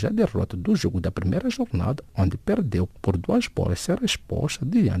depois da derrota do jogo da primeira jornada, onde perdeu por 2 bolas sem resposta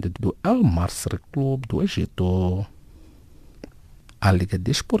diante do Al Masry Clube do Egito. A Liga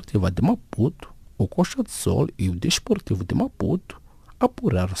Desportiva de Maputo, o Coxa de Sol e o Desportivo de Maputo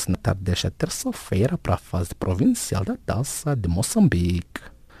apuraram-se na tarde desta terça-feira para a fase provincial da Taça de Moçambique.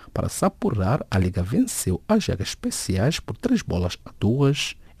 Para se apurar, a Liga venceu as Jegas Especiais por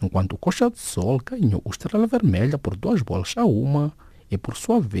 3-2, enquanto o Coxa de Sol ganhou o Estrela Vermelha por 2-1 e, por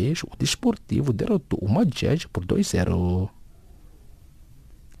sua vez, o Desportivo derrotou o Magege por 2-0.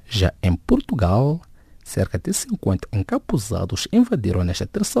 Já em Portugal, cerca de 50 encapuzados invadiram nesta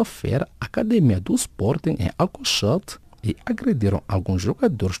terça-feira a academia do Sporting em Alcochete e agrediram alguns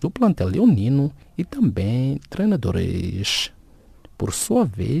jogadores do plantel leonino e também treinadores. Por sua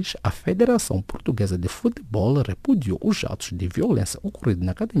vez, a Federação Portuguesa de Futebol repudiou os atos de violência ocorridos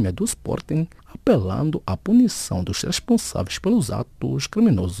na academia do Sporting, apelando à punição dos responsáveis pelos atos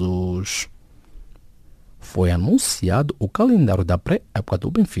criminosos. Foi anunciado o calendário da pré-época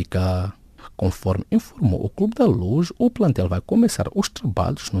do Benfica. Conforme informou o Clube da Luz, o plantel vai começar os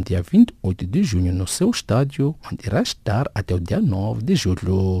trabalhos no dia 28 de junho no seu estádio, onde irá estar até o dia 9 de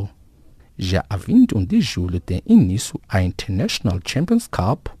julho. Já a 21 de julho tem início a International Champions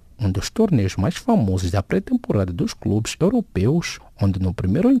Cup, um dos torneios mais famosos da pré-temporada dos clubes europeus, onde no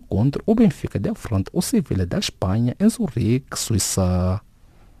primeiro encontro o Benfica defronta o Sevilha da Espanha em Zurique, Suíça.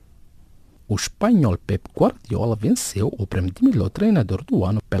 O espanhol Pep Guardiola venceu o prêmio de melhor treinador do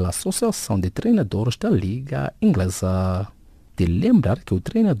ano pela Associação de Treinadores da Liga Inglesa. De lembrar que o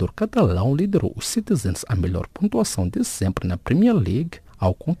treinador catalão liderou os Citizens a melhor pontuação de sempre na Premier League,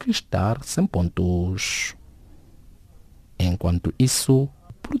 ao conquistar 100 pontos. Enquanto isso,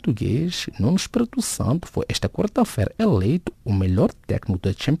 o português Nuno Espírito Santo foi esta quarta-feira eleito o melhor técnico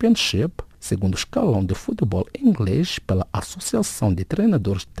da Championship, segundo o escalão de futebol inglês pela Associação de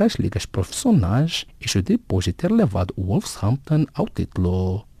Treinadores das Ligas Profissionais, isso depois de ter levado o Wolverhampton ao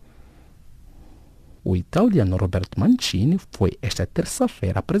título. O italiano Roberto Mancini foi esta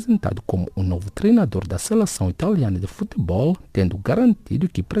terça-feira apresentado como o novo treinador da seleção italiana de futebol, tendo garantido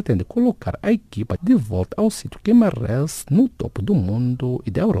que pretende colocar a equipa de volta ao sítio que merece no topo do mundo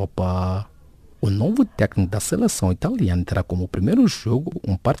e da Europa. O novo técnico da seleção italiana terá como primeiro jogo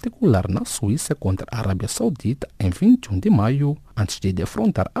um particular na Suíça contra a Arábia Saudita em 21 de maio, antes de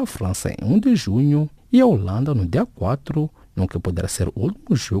defrontar a França em 1 de junho e a Holanda no dia 4, no que poderá ser o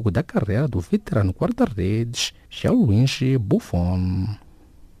último jogo da carreira do veterano guarda-redes Gianluigi Buffon.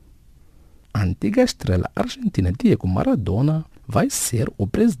 A antiga estrela argentina Diego Maradona vai ser o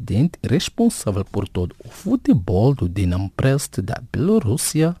presidente responsável por todo o futebol do Dinamo Brest da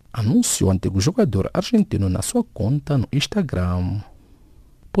Bielorrússia, anunciou o antigo jogador argentino na sua conta no Instagram.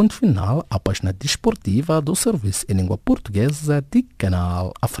 Ponto final à página desportiva do serviço em língua portuguesa de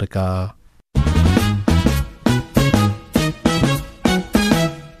Canal África.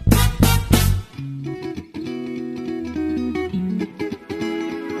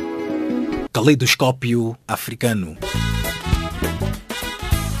 Caleidoscópio africano.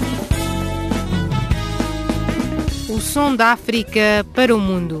 O som da África para o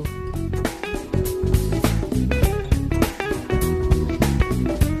mundo.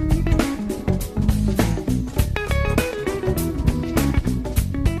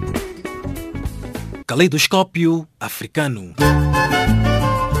 Caleidoscópio africano.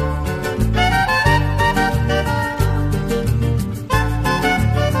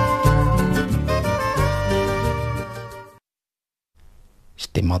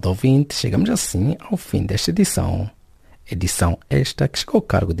 Estimado ouvinte, chegamos assim ao fim desta edição. Edição esta que chegou ao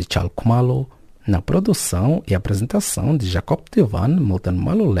cargo de Charles Kumalo, na produção e apresentação de Jacob Devan, Milton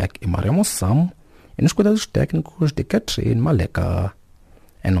Malulek e Maria Mossam, e nos cuidados técnicos de Catherine Maleka.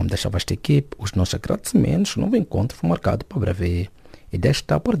 Em nome desta vasta equipe, os nossos agradecimentos. O novo encontro foi marcado para breve. E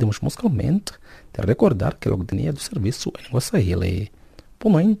desta perdemos musicalmente de recordar que logo de dia do serviço em língua swahili.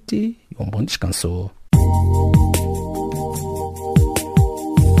 Boa noite e um bom descanso.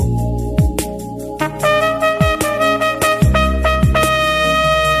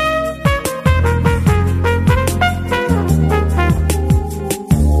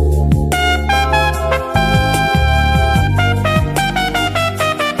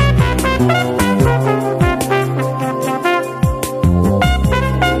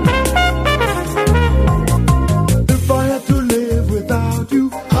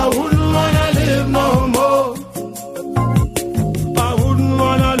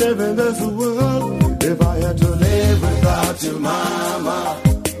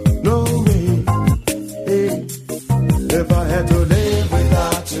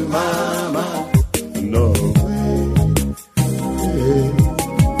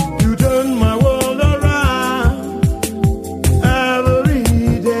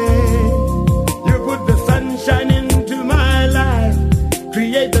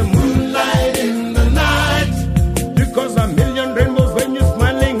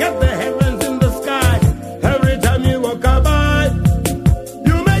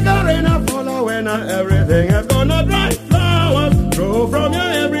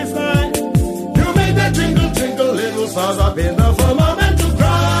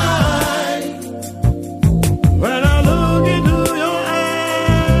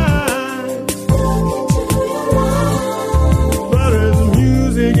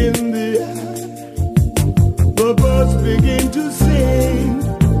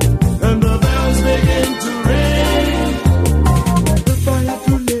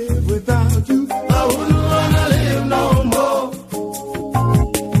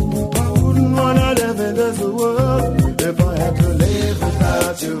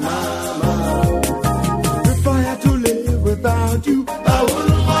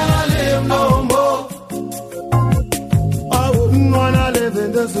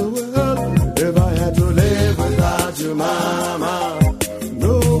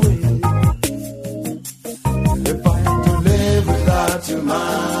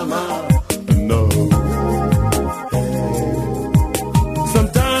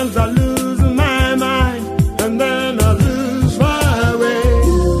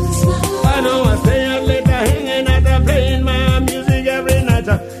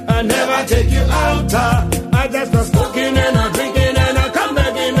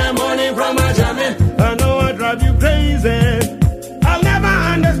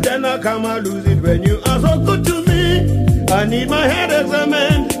 Come I lose it when you are so good to me. I need my head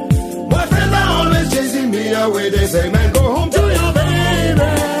examined. My friends are always chasing me away. They say, man, go home to your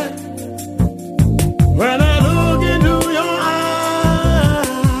baby. When I look into your eyes,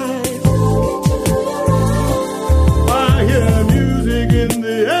 I hear music in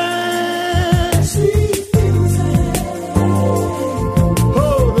the air.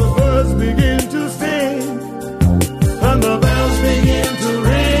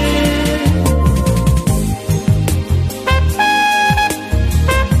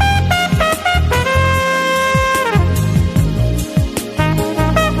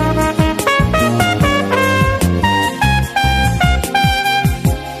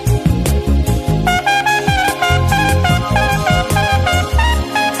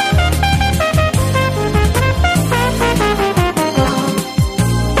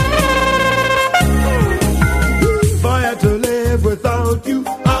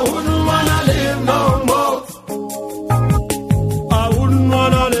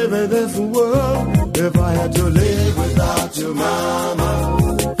 to mama.